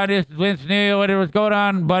 hey, John, this is Vince Neil. What's going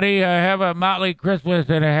on, buddy? I have a motley Christmas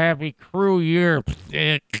and a happy crew year.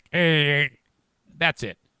 That's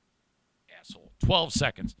it. Asshole. 12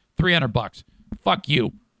 seconds. $300. Fuck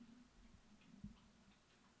you.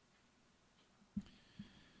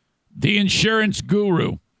 The insurance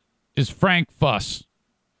guru is Frank Fuss.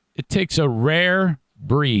 It takes a rare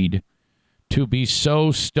breed to be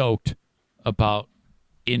so stoked about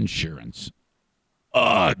insurance.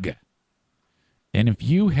 Ugh. And if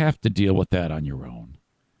you have to deal with that on your own,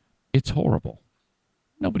 it's horrible.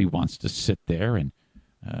 Nobody wants to sit there and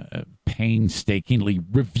painstakingly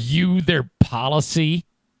review their policy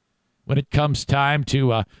when it comes time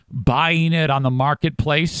to buying it on the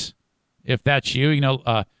marketplace. If that's you,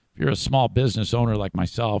 if you're a small business owner like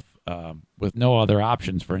myself with no other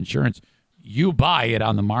options for insurance, you buy it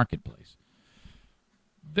on the marketplace.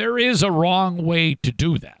 There is a wrong way to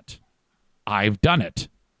do that. I've done it.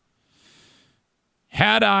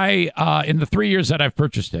 Had I, in the 3 years that I've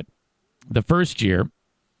purchased it, the first year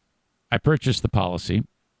I purchased the policy,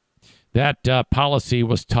 that policy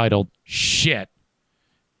was titled shit,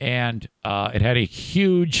 and it had a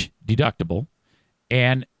huge deductible,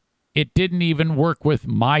 and it didn't even work with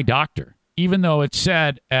my doctor, even though it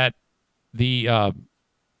said at the,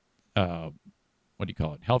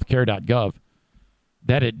 healthcare.gov,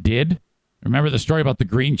 that it did. Remember the story about the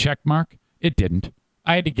green check mark? It didn't.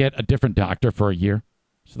 I had to get a different doctor for a year,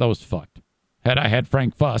 so that was fucked. Had I had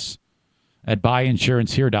Frank Fuss at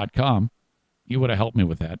buyinsurancehere.com, He would have helped me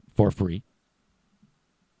with that for free.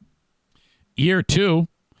 Year 2,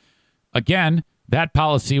 again, that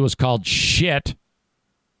policy was called shit.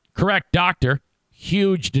 Correct doctor,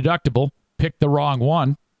 huge deductible, picked the wrong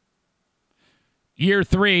one. Year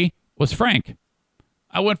 3 was Frank.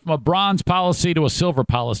 I went from a bronze policy to a silver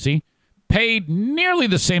policy, paid nearly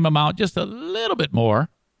the same amount, just a little bit more.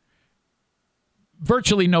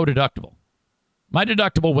 Virtually no deductible. My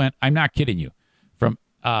deductible went, I'm not kidding you, from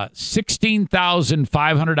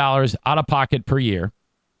 $16,500 out of pocket per year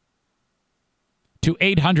to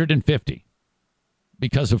 $850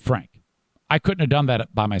 because of Frank. I couldn't have done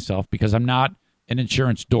that by myself because I'm not an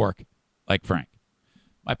insurance dork like Frank.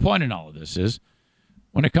 My point in all of this is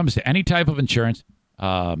when it comes to any type of insurance,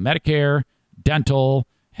 Medicare, dental,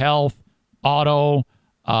 health, auto,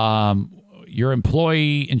 your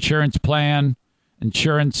employee insurance plan,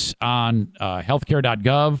 insurance on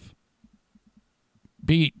healthcare.gov,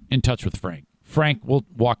 be in touch with Frank. Frank will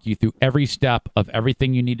walk you through every step of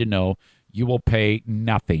everything you need to know. You will pay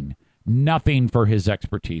nothing for his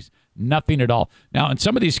expertise, nothing at all. Now, in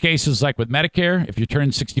some of these cases, like with Medicare, if you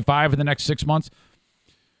turn 65 in the next 6 months,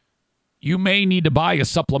 you may need to buy a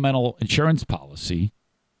supplemental insurance policy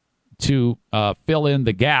to fill in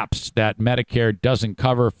the gaps that Medicare doesn't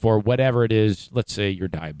cover for whatever it is. Let's say you're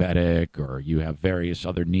diabetic or you have various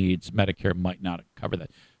other needs. Medicare might not cover that.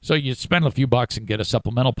 So you spend a few bucks and get a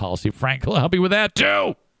supplemental policy. Frank will help you with that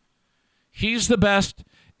too. He's the best.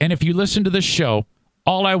 And if you listen to this show,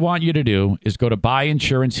 all I want you to do is go to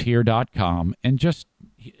buyinsurancehere.com and just,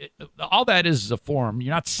 all that is a form.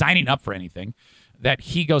 You're not signing up for anything. That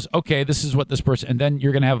he goes, okay, this is what this person, and then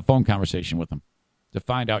you're going to have a phone conversation with him to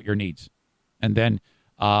find out your needs. And then,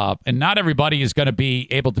 and not everybody is going to be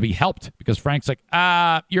able to be helped because Frank's like,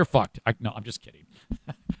 you're fucked. No, I'm just kidding.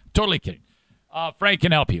 Totally kidding. Frank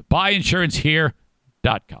can help you.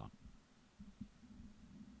 Buyinsurancehere.com.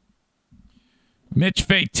 Mitch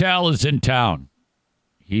Fatel is in town.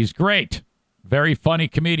 He's great. Very funny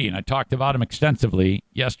comedian. I talked about him extensively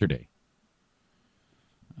yesterday.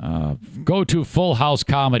 Go to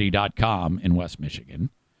fullhousecomedy.com in West Michigan.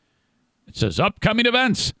 It says upcoming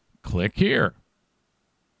events. Click here.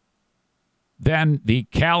 Then the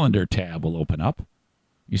calendar tab will open up.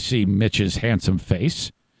 You see Mitch's handsome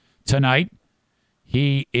face. Tonight,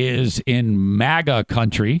 he is in MAGA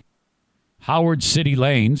country, Howard City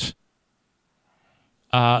Lanes.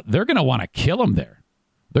 They're going to want to kill him there.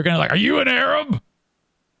 They're going to are you an Arab?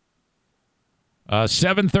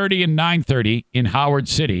 7:30 and 9:30 in Howard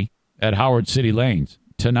City at Howard City Lanes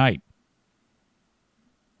tonight.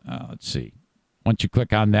 Let's see. Once you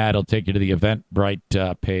click on that, it'll take you to the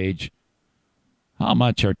Eventbrite page. How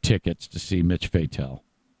much are tickets to see Mitch Fatel?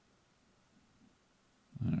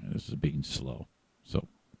 This is being slow. So,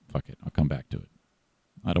 fuck it. I'll come back to it.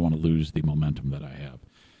 I don't want to lose the momentum that I have.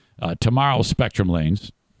 Tomorrow, Spectrum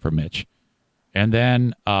Lanes for Mitch. And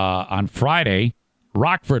then on Friday,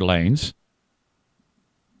 Rockford Lanes.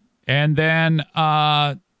 And then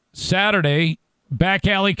Saturday, Back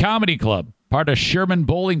Alley Comedy Club, part of Sherman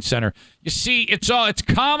Bowling Center. You see, it's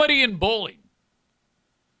comedy and bowling.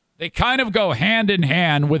 They kind of go hand in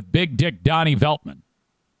hand with Big Dick Donnie Veltman,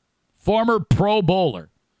 former pro bowler,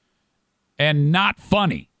 and not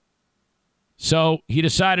funny. So he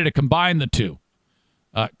decided to combine the two,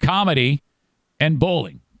 comedy and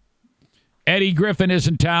bowling. Eddie Griffin is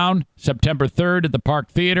in town September 3rd at the Park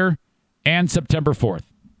Theater and September 4th.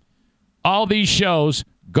 All these shows,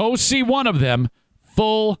 go see one of them,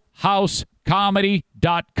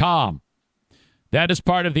 fullhousecomedy.com. That is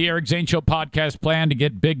part of the Eric Zane Show podcast plan to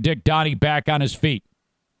get Big Dick Donnie back on his feet.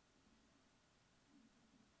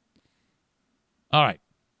 All right.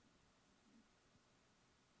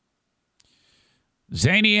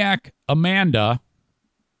 Zaniac Amanda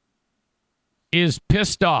is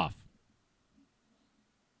pissed off.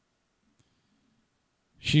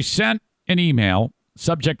 She sent an email,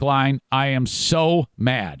 subject line, I am so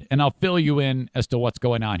mad. And I'll fill you in as to what's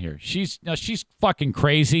going on here. She's fucking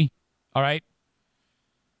crazy, all right?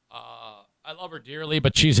 I love her dearly,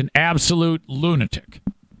 but she's an absolute lunatic.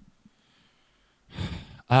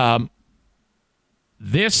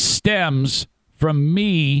 This stems from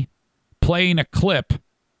me playing a clip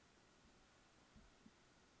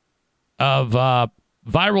of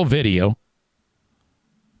viral video.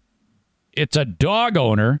 It's a dog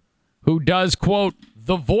owner who does, quote,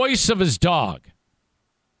 the voice of his dog.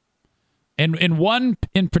 And in one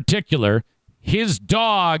in particular, his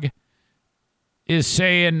dog is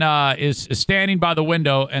saying, is standing by the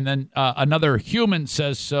window, and then another human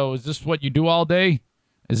says, so is this what you do all day?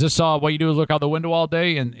 Is this all what you do is look out the window all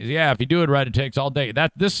day? And yeah, if you do it right, it takes all day.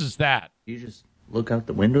 This is that. You just look out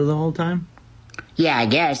the window the whole time? Yeah, I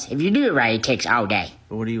guess. If you do it right, it takes all day.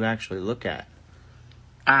 But what do you actually look at?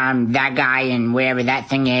 That guy and wherever that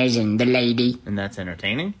thing is and the lady. And that's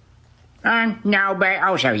entertaining? No, but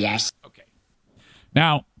also yes. Okay.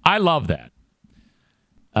 Now, I love that.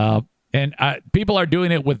 And people are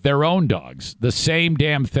doing it with their own dogs. The same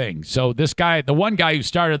damn thing. So this guy, the one guy who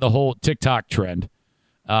started the whole TikTok trend,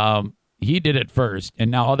 he did it first.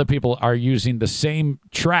 And now other people are using the same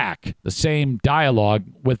track, the same dialogue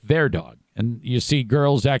with their dog. And you see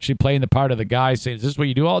girls actually playing the part of the guy saying, is this what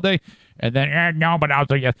you do all day? And then, no, but I'll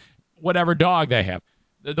tell you, whatever dog they have.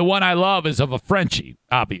 The one I love is of a Frenchie,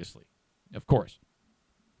 obviously. Of course.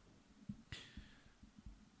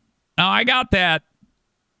 Now, I got that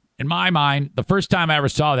in my mind. The first time I ever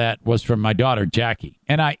saw that was from my daughter, Jackie.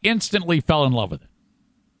 And I instantly fell in love with it.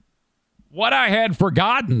 What I had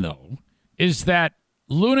forgotten, though, is that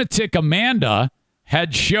lunatic Amanda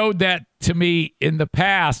had showed that to me in the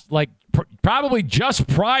past, like probably just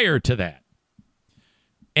prior to that.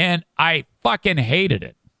 And I fucking hated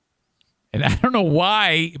it. And I don't know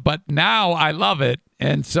why, but now I love it.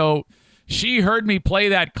 And so she heard me play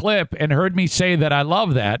that clip and heard me say that I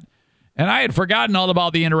love that. And I had forgotten all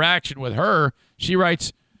about the interaction with her. She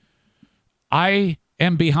writes, I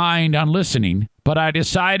am behind on listening, but I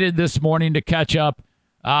decided this morning to catch up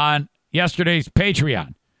on yesterday's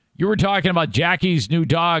Patreon. You were talking about Jackie's new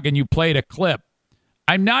dog and you played a clip.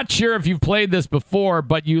 I'm not sure if you've played this before,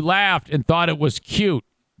 but you laughed and thought it was cute.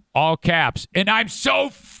 All caps. And I'm so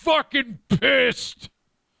fucking pissed.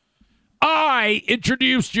 I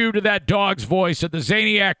introduced you to that dog's voice at the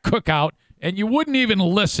Zaniac Cookout, and you wouldn't even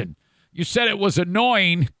listen. You said it was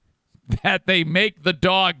annoying that they make the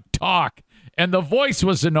dog talk, and the voice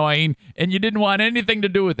was annoying, and you didn't want anything to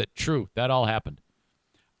do with it. True, that all happened.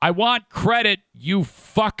 I want credit, you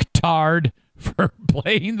fucktard, for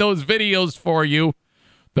playing those videos for you.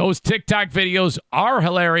 Those TikTok videos are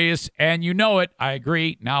hilarious, and you know it. I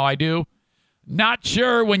agree. Now I do. Not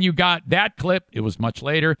sure when you got that clip. It was much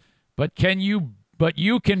later. But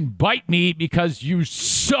you can bite me because you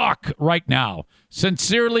suck right now.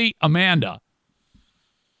 Sincerely, Amanda.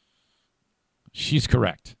 She's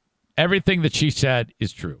correct. Everything that she said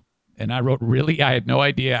is true. And I wrote, really? I had no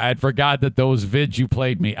idea. I had forgot that those vids you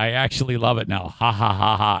played me. I actually love it now. Ha, ha,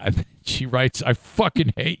 ha, ha. And she writes, I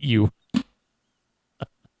fucking hate you.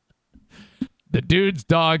 The dude's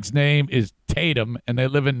dog's name is Tatum, and they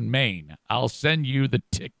live in Maine. I'll send you the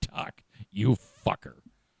TikTok, you fucker.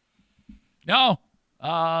 No,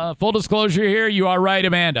 full disclosure here, you are right,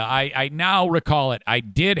 Amanda. I now recall it. I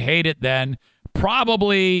did hate it then,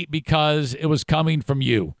 probably because it was coming from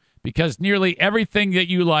you. Because nearly everything that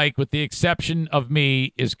you like, with the exception of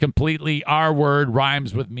me, is completely R-word,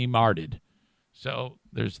 rhymes with me marted. So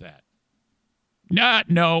there's that.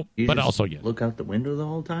 No, but also yes. Look out the window the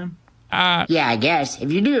whole time? Yeah, I guess.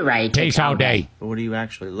 If you do it right, it takes all day. But what do you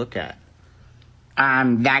actually look at?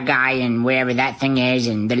 That guy and wherever that thing is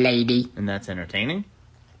and the lady. And that's entertaining?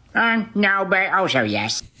 No, but also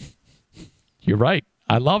yes. You're right.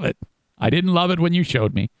 I love it. I didn't love it when you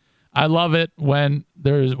showed me. I love it when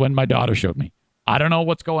my daughter showed me. I don't know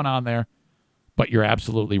what's going on there, but you're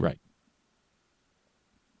absolutely right.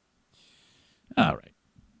 All right.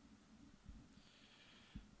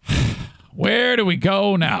 Where do we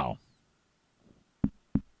go now?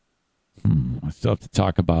 I still have to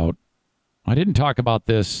talk about... I didn't talk about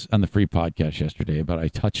this on the free podcast yesterday, but I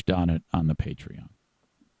touched on it on the Patreon.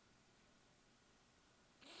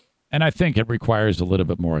 And I think it requires a little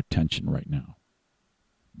bit more attention right now.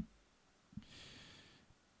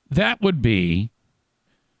 That would be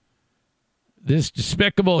this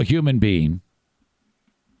despicable human being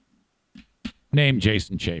named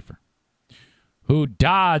Jason Schaefer, who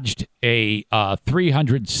dodged a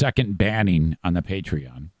 300-second banning on the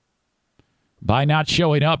Patreon by not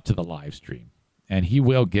showing up to the live stream. And he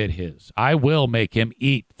will get his. I will make him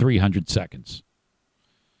eat 300 seconds.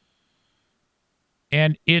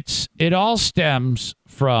 And it all stems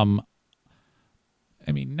from,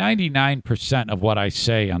 99% of what I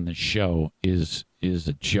say on this show is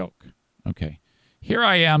a joke. Okay. Here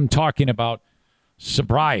I am talking about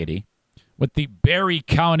sobriety with the Berry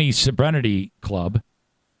County Sobriety Club.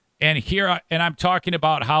 And I'm talking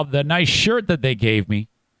about how the nice shirt that they gave me,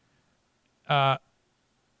 I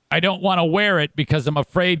don't want to wear it because I'm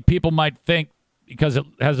afraid people might think, because it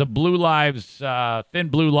has a Blue Lives Thin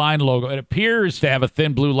Blue Line logo. It appears to have a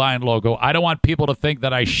Thin Blue Line logo. I don't want people to think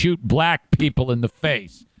that I shoot black people in the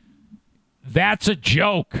face. That's a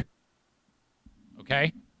joke.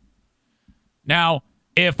 Okay? Now,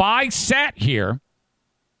 if I sat here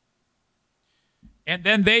and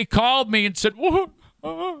then they called me and said,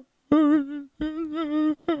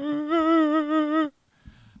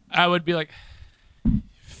 I would be like,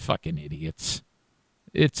 fucking idiots.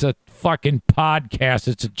 It's a fucking podcast.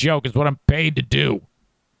 It's a joke. It's what I'm paid to do. Do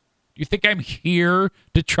you think I'm here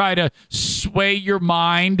to try to sway your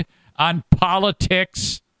mind on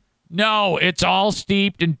politics? No, it's all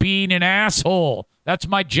steeped in being an asshole. That's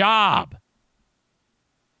my job.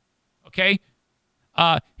 Okay?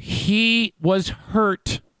 He was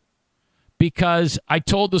hurt because I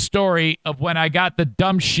told the story of when I got the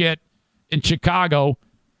dumb shit in Chicago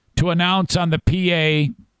to announce on the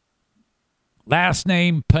PA, last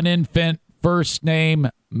name Peninfant, first name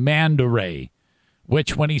Mandaray,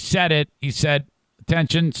 which when he said it, he said,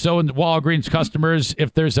 attention, so in Walgreens customers,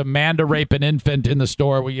 if there's a Mandaray Peninfant in the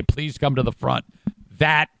store, will you please come to the front?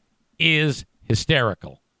 That is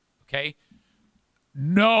hysterical. Okay?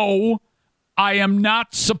 No, I am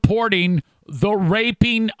not supporting the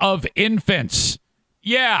raping of infants.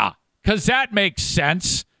 Yeah, because that makes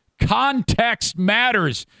sense. Context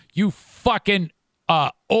matters, you fucking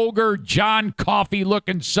ogre John Coffey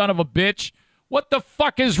looking son of a bitch. What the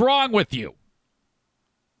fuck is wrong with you?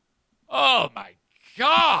 Oh my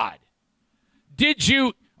God. Did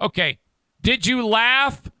you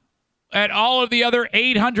laugh at all of the other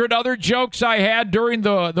 800 other jokes I had during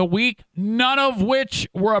the week, none of which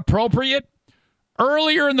were appropriate?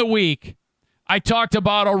 Earlier in the week, I talked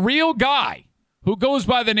about a real guy who goes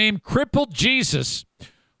by the name Crippled Jesus,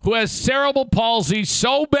 who has cerebral palsy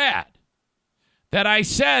so bad that I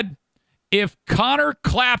said if Connor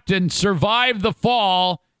Clapton survived the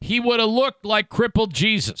fall, he would have looked like Crippled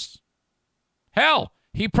Jesus. Hell,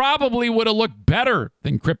 he probably would have looked better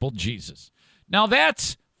than Crippled Jesus. Now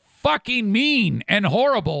that's fucking mean and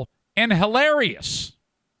horrible and hilarious.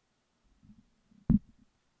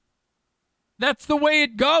 That's the way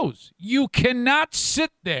it goes. You cannot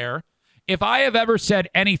sit there. If I have ever said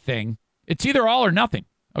anything, it's either all or nothing,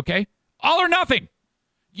 okay? All or nothing.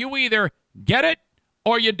 You either get it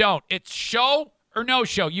or you don't. It's show or no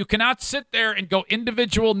show. You cannot sit there and go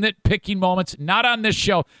individual nitpicking moments. Not on this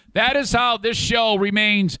show. That is how this show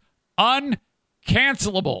remains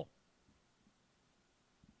uncancelable.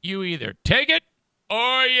 You either take it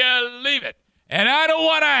or you leave it. And I don't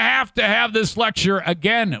want to have this lecture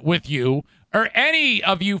again with you or any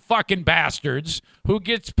of you fucking bastards who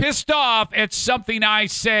gets pissed off at something I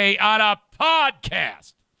say on a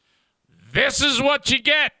podcast. This is what you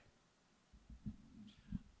get.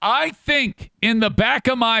 I think in the back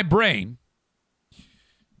of my brain,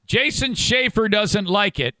 Jason Schaefer doesn't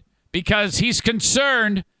like it because he's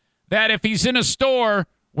concerned that if he's in a store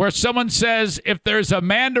where someone says, if there's a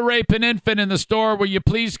Mandaray Peninfant in the store, will you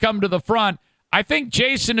please come to the front? I think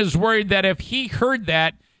Jason is worried that if he heard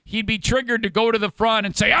that, he'd be triggered to go to the front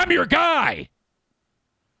and say, I'm your guy.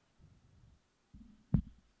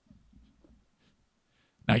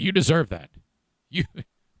 Now, you deserve that.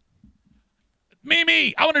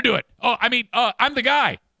 Me, I want to do it. Oh, I'm the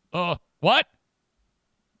guy. What?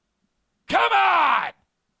 Come on!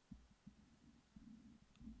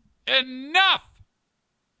 Enough!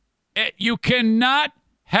 You cannot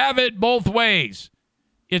have it both ways.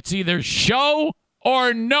 It's either show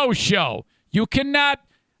or no show. You cannot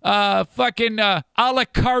a la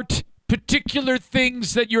carte particular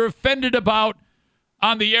things that you're offended about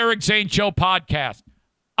on the Eric Zane Show podcast.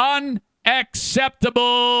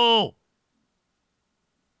 Unacceptable.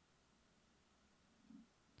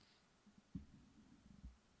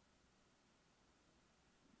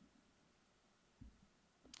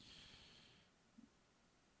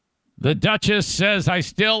 The Duchess says, I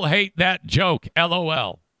still hate that joke.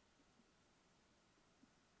 LOL.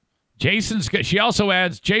 She also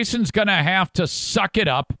adds, Jason's going to have to suck it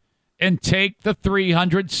up and take the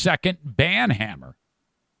 300-second ban hammer.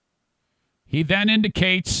 He then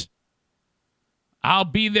indicates, I'll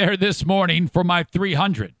be there this morning for my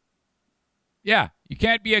 300. Yeah, you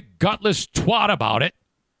can't be a gutless twat about it.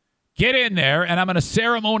 Get in there, and I'm going to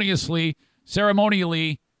ceremonially,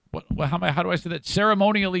 how do I say that?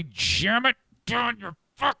 Ceremonially jam it down your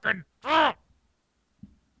fucking throat.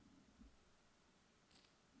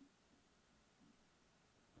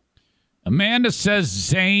 Amanda says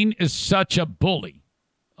Zane is such a bully.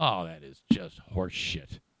 Oh, that is just horse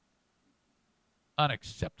shit.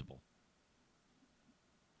 Unacceptable.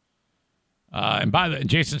 And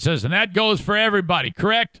Jason says, and that goes for everybody,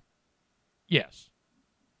 correct? Yes.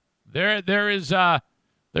 There is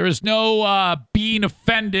no being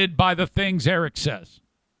offended by the things Eric says.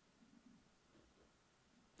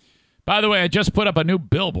 By the way, I just put up a new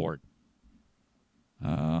billboard.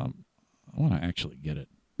 I want to actually get it.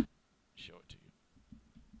 Show it to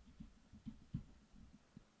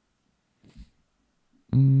you.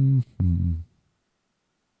 Mm-hmm.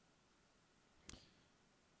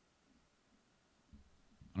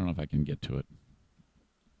 I don't know if I can get to it.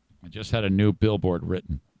 I just had a new billboard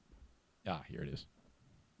written. Ah, here it is.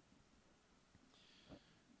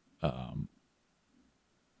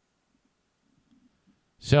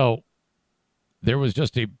 So there was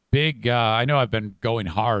just a big. I know I've been going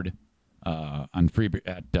hard on Free Beer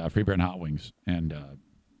and Hot Wings, and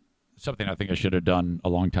something I think I should have done a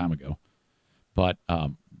long time ago. But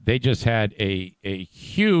they just had a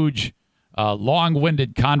huge,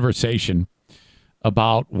 long-winded conversation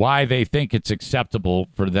about why they think it's acceptable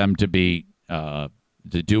for them to be to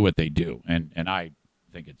do what they do, and I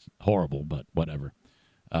think it's horrible, but whatever.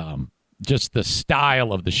 Just the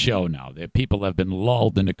style of the show now, that people have been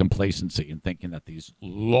lulled into complacency and thinking that these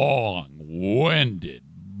long-winded,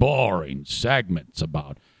 boring segments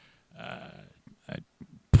about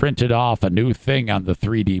printed off a new thing on the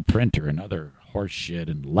 3D printer and other horse shit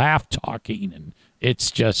and laugh talking, and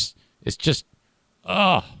it's just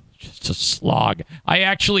a slog. I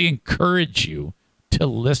actually encourage you to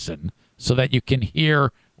listen so that you can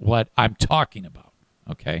hear what I'm talking about,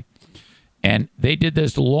 okay? And they did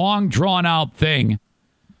this long, drawn-out thing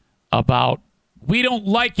about, we don't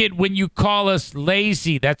like it when you call us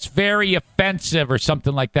lazy. That's very offensive, or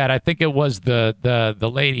something like that. I think it was the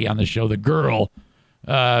lady on the show, the girl,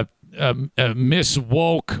 Miss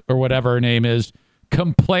Woke, or whatever her name is,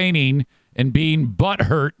 complaining and being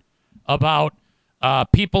butthurt about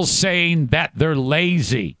people saying that they're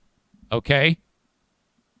lazy, okay?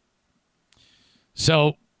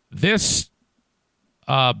 So this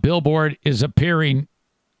billboard is appearing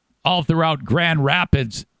all throughout Grand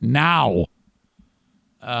Rapids now,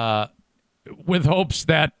 with hopes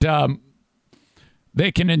that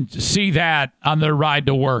they can see that on their ride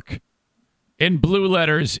to work. In blue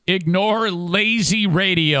letters, ignore lazy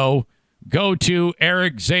radio. Go to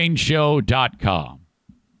ericzaneshow.com.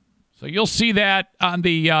 So you'll see that on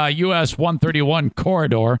the US 131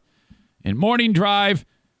 corridor in morning drive,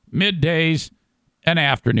 middays, and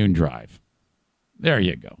afternoon drive. There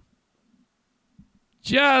you go.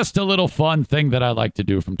 Just a little fun thing that I like to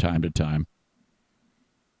do from time to time.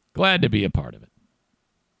 Glad to be a part of it.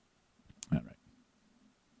 All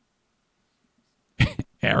right.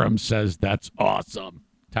 Aram says, that's awesome.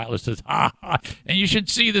 Tyler says, ha ha. And you should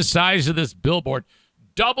see the size of this billboard.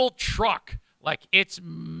 Double truck. Like, it's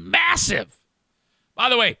massive. By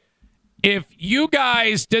the way, if you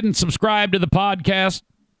guys didn't subscribe to the podcast,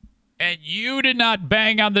 and you did not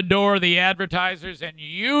bang on the door of the advertisers, and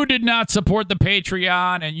you did not support the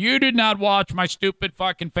Patreon, and you did not watch my stupid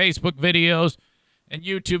fucking Facebook videos and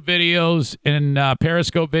YouTube videos and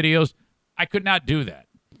Periscope videos, I could not do that.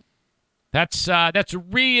 That's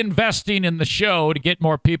reinvesting in the show to get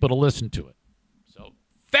more people to listen to it. So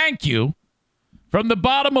thank you from the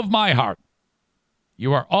bottom of my heart.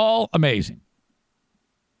 You are all amazing.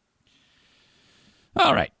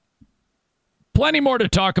 All right. Plenty more to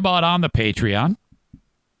talk about on the Patreon.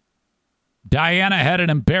 Diana had an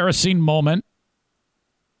embarrassing moment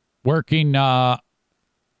working on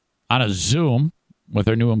a Zoom with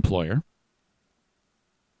her new employer.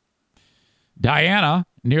 Diana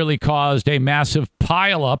nearly caused a massive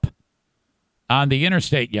pileup on the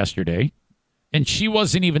interstate yesterday, and she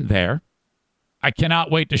wasn't even there. I cannot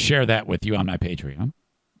wait to share that with you on my Patreon.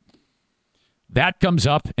 That comes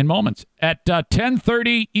up in moments. At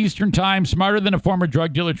 10:30 Eastern Time, Smarter Than a Former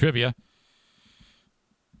Drug Dealer Trivia,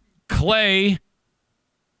 Clay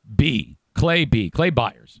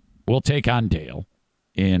Byers will take on Dale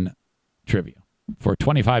in trivia for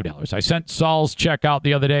 $25. I sent Saul's check out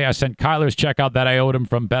the other day. I sent Kyler's check out that I owed him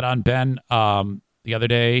from Bet on Ben the other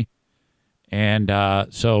day. And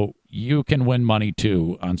so you can win money,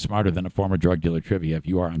 too, on Smarter Than a Former Drug Dealer Trivia if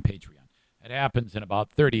you are on Patreon. It happens in about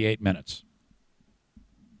 38 minutes.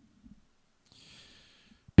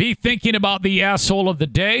 Be thinking about the asshole of the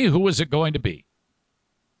day. Who is it going to be?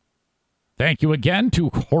 Thank you again to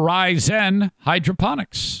Horizon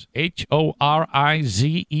Hydroponics.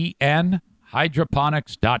 Horizen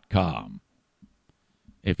hydroponics.com.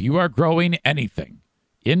 If you are growing anything,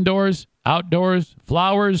 indoors, outdoors,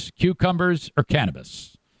 flowers, cucumbers, or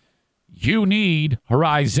cannabis, you need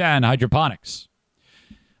Horizon Hydroponics.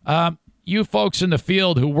 You folks in the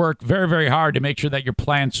field who work very, very hard to make sure that your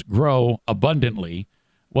plants grow abundantly,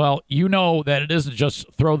 well, you know that it isn't just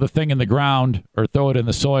throw the thing in the ground or throw it in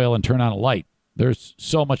the soil and turn on a light. There's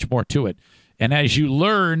so much more to it. And as you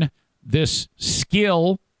learn this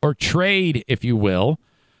skill or trade, if you will,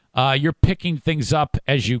 you're picking things up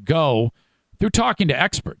as you go through talking to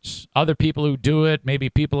experts, other people who do it, maybe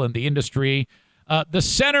people in the industry. The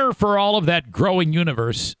center for all of that growing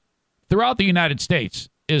universe throughout the United States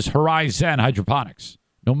is Horizon Hydroponics.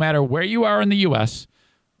 No matter where you are in the U.S.,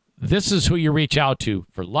 this is who you reach out to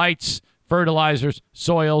for lights, fertilizers,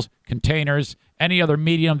 soils, containers, any other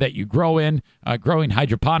medium that you grow in, growing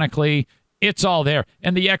hydroponically. It's all there.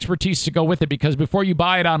 And the expertise to go with it, because before you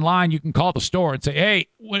buy it online, you can call the store and say, hey,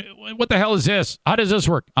 what the hell is this? How does this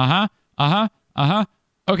work? Okay,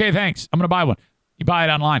 thanks. I'm going to buy one. You buy it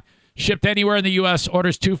online. Shipped anywhere in the U.S.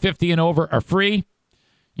 Orders $250 and over are free.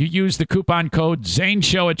 You use the coupon code Zane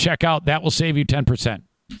Show at checkout. That will save you 10%.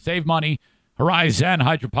 Save money.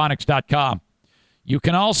 HorizonHydroponics.com. You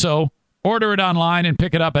can also order it online and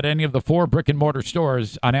pick it up at any of the 4 brick-and-mortar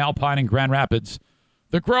stores on Alpine and Grand Rapids,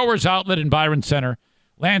 the Growers Outlet in Byron Center,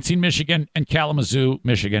 Lansing, Michigan, and Kalamazoo,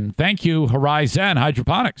 Michigan. Thank you, Horizon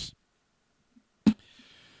Hydroponics.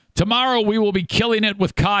 Tomorrow we will be killing it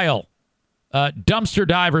with Kyle. Dumpster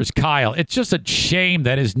Divers Kyle. It's just a shame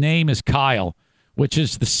that his name is Kyle, which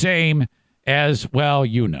is the same as, well,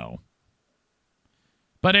 you know.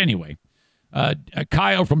 But anyway,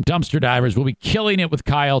 Kyle from Dumpster Divers will be killing it with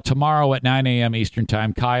Kyle tomorrow at 9 a.m. Eastern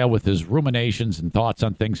Time. Kyle with his ruminations and thoughts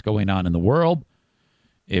on things going on in the world.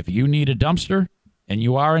 If you need a dumpster and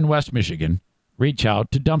you are in West Michigan, reach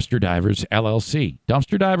out to Dumpster Divers LLC.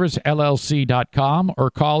 DumpsterDiversLLC.com,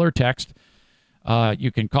 or call or text.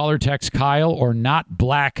 You can call or text Kyle or Not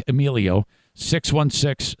Black Emilio,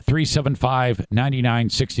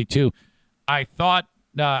 616-375-9962. I thought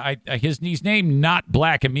his named Not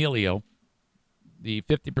Black Emilio, the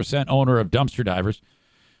 50% owner of Dumpster Divers,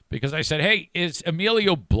 because I said, hey, is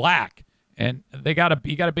Emilio black? And he got a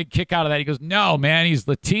big kick out of that. He goes, no, man, he's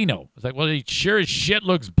Latino. I was like, well, he sure as shit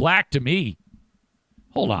looks black to me.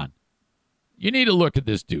 Hold on. You need to look at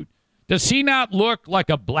this dude. Does he not look like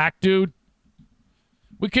a black dude?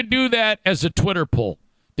 We could do that as a Twitter poll.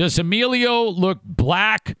 Does Emilio look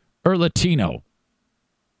black or Latino?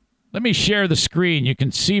 Let me share the screen. You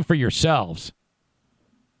can see for yourselves.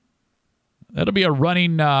 That'll be a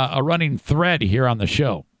running thread here on the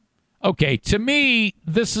show. Okay, to me,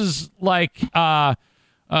 this is like, who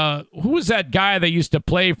was that guy that used to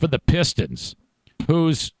play for the Pistons,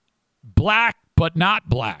 who's black but not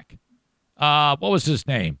black? What was his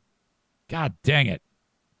name? God dang it.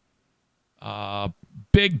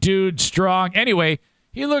 Big dude, strong. Anyway,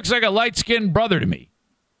 he looks like a light-skinned brother to me.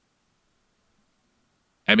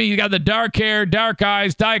 I mean, you got the dark hair, dark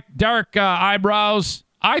eyes, dark eyebrows.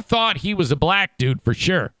 I thought he was a black dude for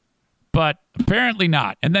sure, but apparently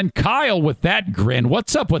not. And then Kyle with that grin.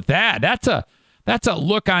 What's up with that? That's a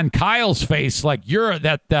look on Kyle's face like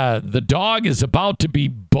the dog is about to be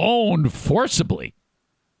boned forcibly.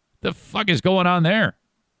 The fuck is going on there?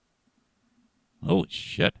 Holy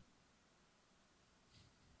shit.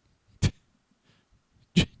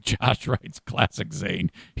 Josh writes, classic Zane.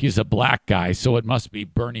 He's a black guy, so it must be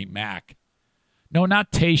Bernie Mac. No,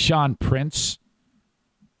 not Tayshaun Prince.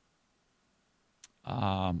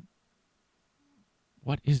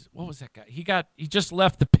 What was that guy? He just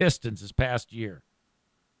left the Pistons this past year.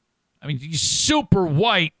 I mean, he's super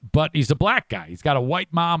white, but he's a black guy. He's got a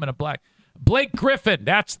white mom and a black. Blake Griffin,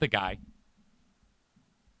 that's the guy.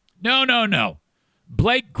 No.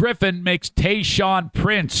 Blake Griffin makes Tayshaun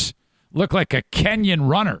Prince look like a Kenyan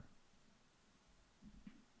runner.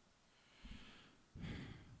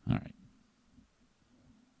 All right.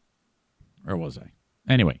 Where was I?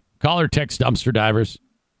 Anyway, call or text Dumpster Divers.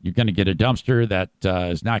 You're going to get a dumpster that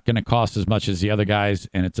is not going to cost as much as the other guys,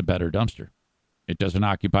 and it's a better dumpster. It doesn't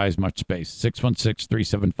occupy as much space.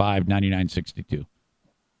 616-375-9962.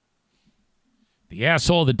 The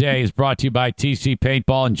asshole of the day is brought to you by TC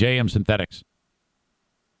Paintball and JM Synthetics.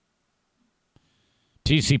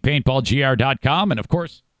 TCPaintballGR.com, and, of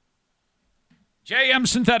course,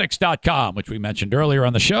 JMSynthetics.com, which we mentioned earlier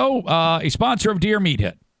on the show, a sponsor of Dear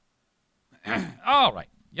Meathead. All right.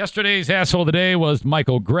 Yesterday's asshole of the day was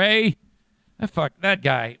Michael Gray. Fuck that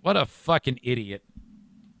guy. What a fucking idiot.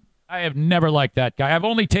 I have never liked that guy. I've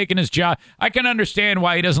only taken his job. I can understand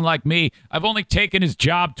why he doesn't like me. I've only taken his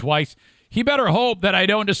job twice. He better hope that I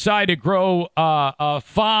don't decide to grow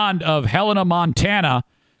fond of Helena, Montana,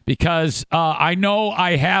 because I know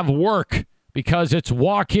I have work, because it's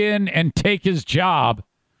walk in and take his job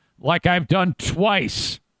like I've done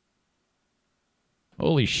twice.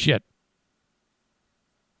 Holy shit.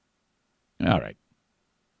 All right.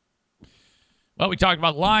 Well, we talked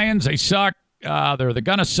about Lions. They suck. They're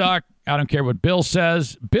going to suck. I don't care what Bill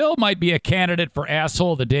says. Bill might be a candidate for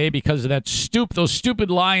asshole of the day because of those stupid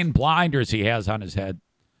lion blinders he has on his head.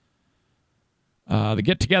 The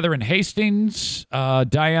get-together in Hastings,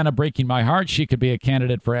 Diana breaking my heart. She could be a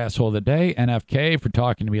candidate for asshole of the day. NFK for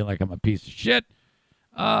talking to me like I'm a piece of shit.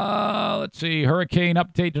 Let's see. Hurricane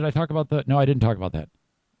update. Did I talk about that? No, I didn't talk about that.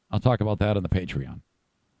 I'll talk about that on the Patreon.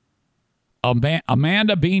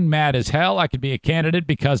 Amanda being mad as hell. I could be a candidate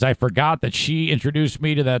because I forgot that she introduced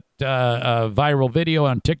me to that viral video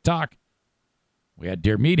on TikTok. We had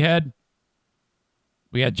Dear Meathead.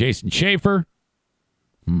 We had Jason Schaefer.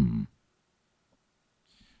 Who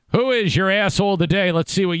is your asshole today?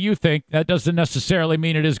 Let's see what you think. That doesn't necessarily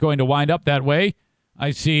mean it is going to wind up that way.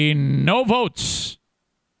 I see no votes.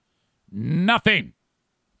 Nothing.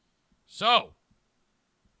 So,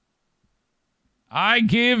 I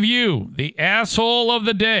give you the asshole of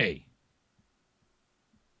the day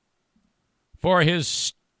for his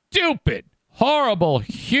stupid, horrible,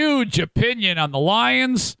 huge opinion on the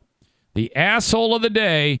Lions. The asshole of the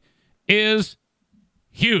day is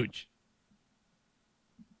huge.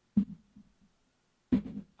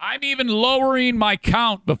 I'm even lowering my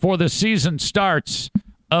count before the season starts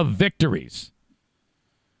of victories.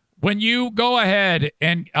 When you go ahead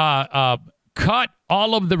and cut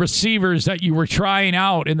all of the receivers that you were trying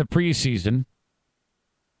out in the preseason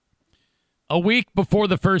a week before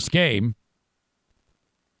the first game,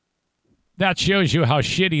 that shows you how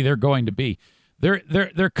shitty they're going to be.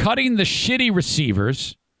 They're cutting the shitty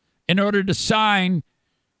receivers in order to sign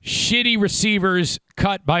shitty receivers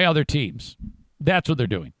cut by other teams. That's what they're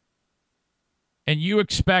doing. And you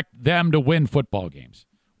expect them to win football games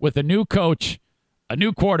with a new coach, a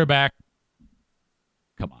new quarterback.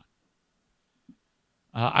 Come on.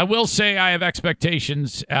 I will say I have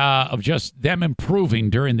expectations of just them improving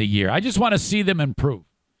during the year. I just want to see them improve.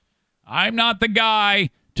 I'm not the guy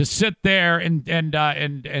to sit there and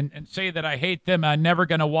say that I hate them. I'm never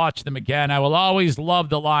going to watch them again. I will always love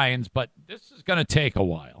the Lions, but this is going to take a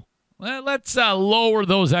while. Let's lower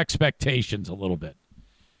those expectations a little bit.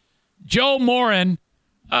 Joe Morin,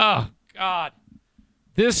 oh, God.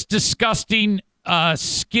 This disgusting,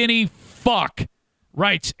 skinny fuck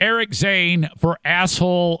writes Eric Zane for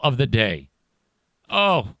asshole of the day.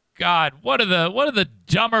 Oh, God. What are the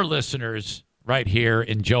dumber listeners right here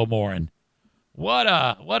in Joe Morin? What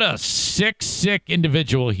a sick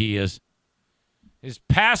individual he is. His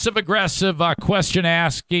passive-aggressive question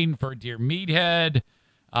asking for Dear Meathead,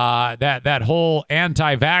 that whole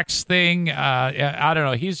anti-vax thing. I don't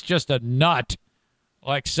know. He's just a nut,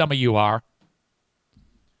 like some of you are.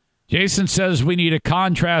 Jason says we need a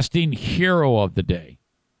contrasting hero of the day.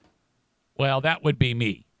 Well, that would be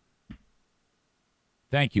me.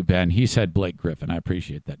 Thank you, Ben. He said Blake Griffin. I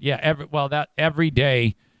appreciate that. Yeah, every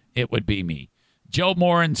day it would be me. Joe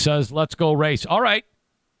Morin says, let's go race. All right,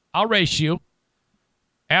 I'll race you.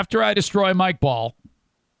 After I destroy Mike Ball,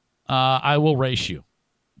 I will race you.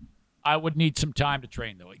 I would need some time to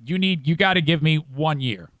train, though. You got to give me 1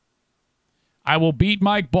 year. I will beat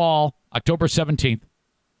Mike Ball October 17th,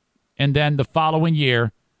 and then the following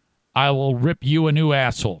year, I will rip you a new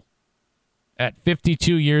asshole. At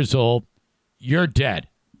 52 years old, you're dead.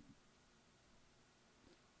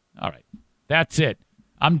 All right, that's it.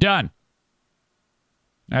 I'm done.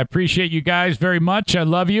 I appreciate you guys very much. I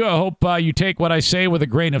love you. I hope you take what I say with a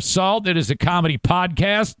grain of salt. It is a comedy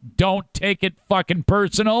podcast. Don't take it fucking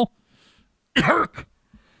personal. Kirk.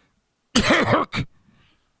 That's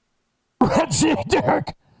it,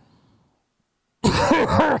 Dirk.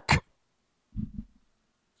 Kirk.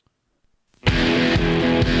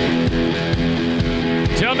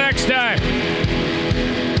 Till next time.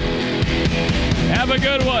 Have a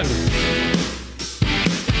good one.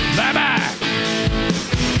 Bye-bye.